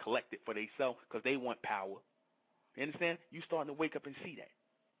and collect it for themselves because they want power. You understand? You starting to wake up and see that.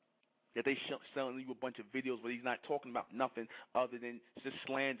 That they selling you a bunch of videos where he's not talking about nothing other than just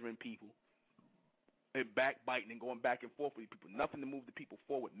slandering people and backbiting and going back and forth with people. Nothing to move the people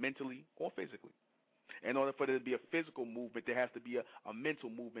forward mentally or physically. In order for there to be a physical movement, there has to be a mental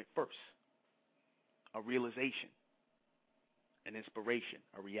movement first, a realization, an inspiration,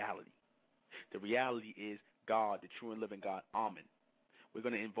 a reality. The reality is God, the true and living God, Amen. We're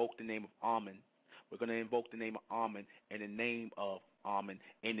going to invoke the name of Amen. We're going to invoke the name of Amen and the name of Amen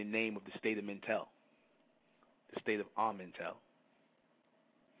in the name of the state of Mentel, the state of Amentel.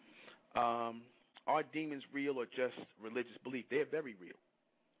 Are demons real or just religious belief? They're very real.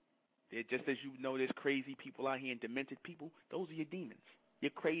 They're just as you know there's crazy people out here and demented people, those are your demons.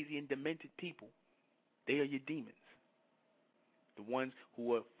 Your crazy and demented people, they are your demons. The ones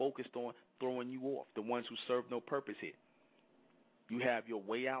who are focused on throwing you off, the ones who serve no purpose here. You have your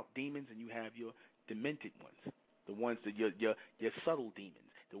way out demons and you have your demented ones, the ones that your subtle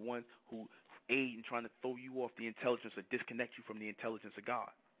demons, the ones who aid in trying to throw you off the intelligence or disconnect you from the intelligence of God.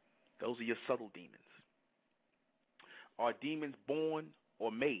 Those are your subtle demons. Are demons born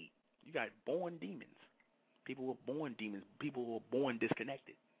or made? You got born demons. People who are born demons, people who are born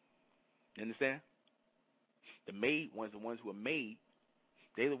disconnected. You understand? The made ones, the ones who are made,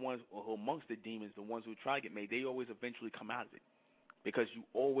 they're the ones who are amongst the demons, the ones who try to get made, they always eventually come out of it. Because you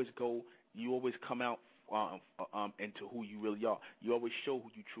always come out into who you really are. You always show who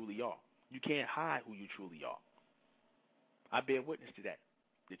you truly are. You can't hide who you truly are. I bear witness to that.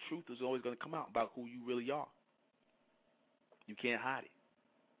 The truth is always going to come out about who you really are. You can't hide it.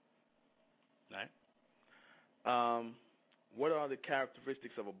 Right? What are the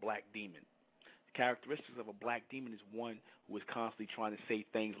characteristics of a black demon? The characteristics of a black demon is one who is constantly trying to say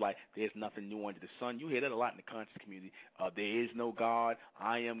things like, there's nothing new under the sun. You hear that a lot in the conscious community. There is no God,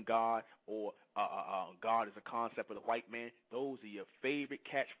 I am God, or God is a concept of the white man. Those are your favorite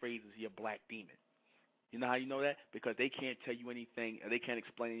catchphrases of your black demon. You know how you know that? Because they can't tell you anything, they can't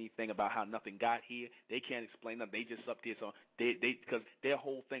explain anything about how nothing got here. They can't explain nothing. They just up there. So because their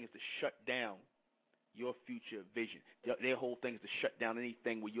whole thing is to shut down your future vision. Their whole thing is to shut down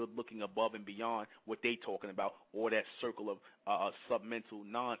anything where you're looking above and beyond what they're talking about, or that circle of submental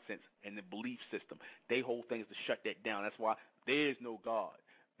nonsense and the belief system. Their whole thing is to shut that down. That's why there is no God.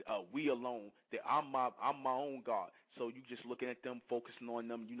 We alone. I'm my own God. So you just looking at them, focusing on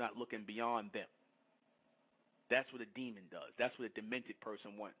them. You're not looking beyond them. That's what a demon does. That's what a demented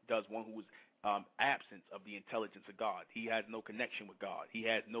person does, one who is absent of the intelligence of God. He has no connection with God. He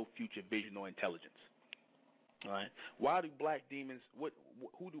has no future vision or intelligence. All right. Why do black demons?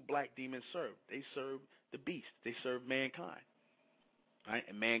 Who do black demons serve? They serve the beast. They serve mankind. All right,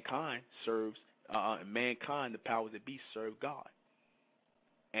 and mankind serves. The powers of the beast serve God.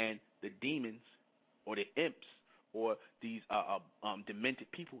 And the demons, or the imps, or these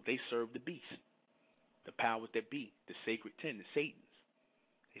demented people, they serve the beast. The powers that be, the sacred ten, the Satans,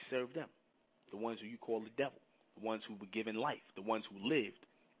 they serve them. The ones who you call the devil, the ones who were given life, the ones who lived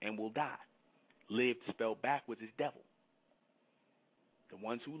and will die. Lived spelled backwards is devil. The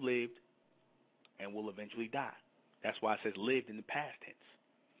ones who lived and will eventually die. That's why it says lived in the past tense.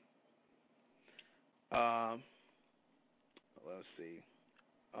 Let's see.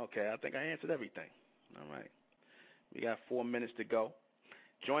 Okay, I think I answered everything. All right. We got 4 minutes to go.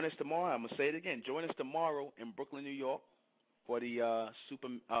 Join us tomorrow. I'm going to say it again. Join us tomorrow in Brooklyn, New York for the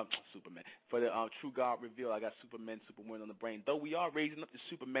Superman, for the True God Reveal. I got Supermen, Superwomen on the brain. Though we are raising up the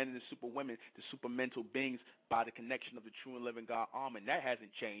Supermen and the Superwomen, the supermental beings, by the connection of the true and living God, Amen. That hasn't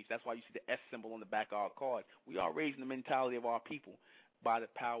changed. That's why you see the S symbol on the back of our cards. We are raising the mentality of our people by the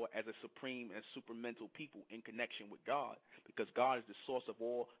power as a supreme and supermental people in connection with God, because God is the source of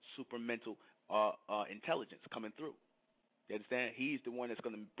all supermental intelligence coming through. You understand? He's the one that's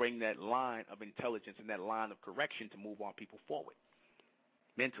going to bring that line of intelligence and that line of correction to move our people forward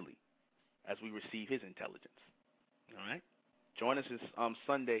mentally as we receive his intelligence. All right? Join us this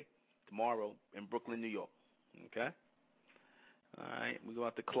Sunday, tomorrow, in Brooklyn, New York. Okay? All right, we're going to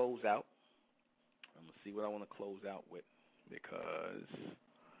have to close out. I'm going to see what I want to close out with because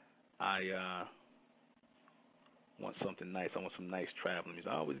I want something nice. I want some nice traveling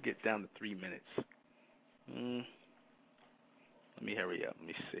music. I always get down to 3 minutes. Let me hurry up. Let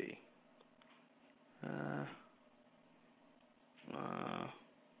me see. Let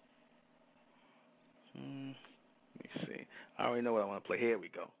me see. I already know what I want to play. Here we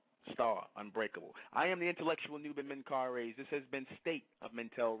go. Star, Unbreakable. I am the intellectual Nuben ᴅᴏᴟᴏ. This has been State of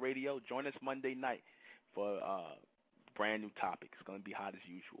Mental Radio. Join us Monday night for a brand new topic. It's going to be hot as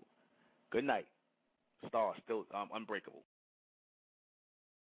usual. Good night. Star, still Unbreakable.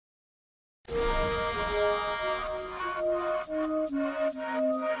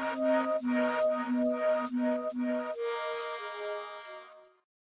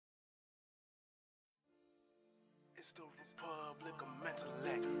 It's the Republic of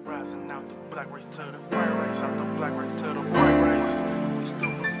Mentellect, rising out the black race to the white race, out the black race to the white race. It's the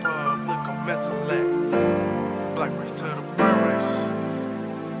Republic of Mentellect, black race to the white race.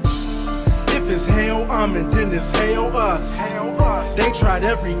 If it's hell, and then it's hell us. They tried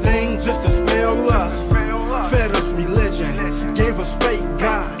everything just to spell us. Fed us religion, gave us fake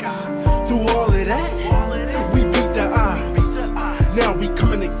gods. Through all of that, we beat the odds. Now we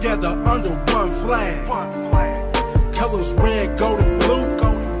coming together under one flag. Colors red, gold, and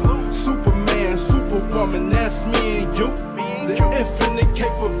blue. Superman, Superwoman, that's me and you. The infinite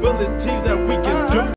capabilities that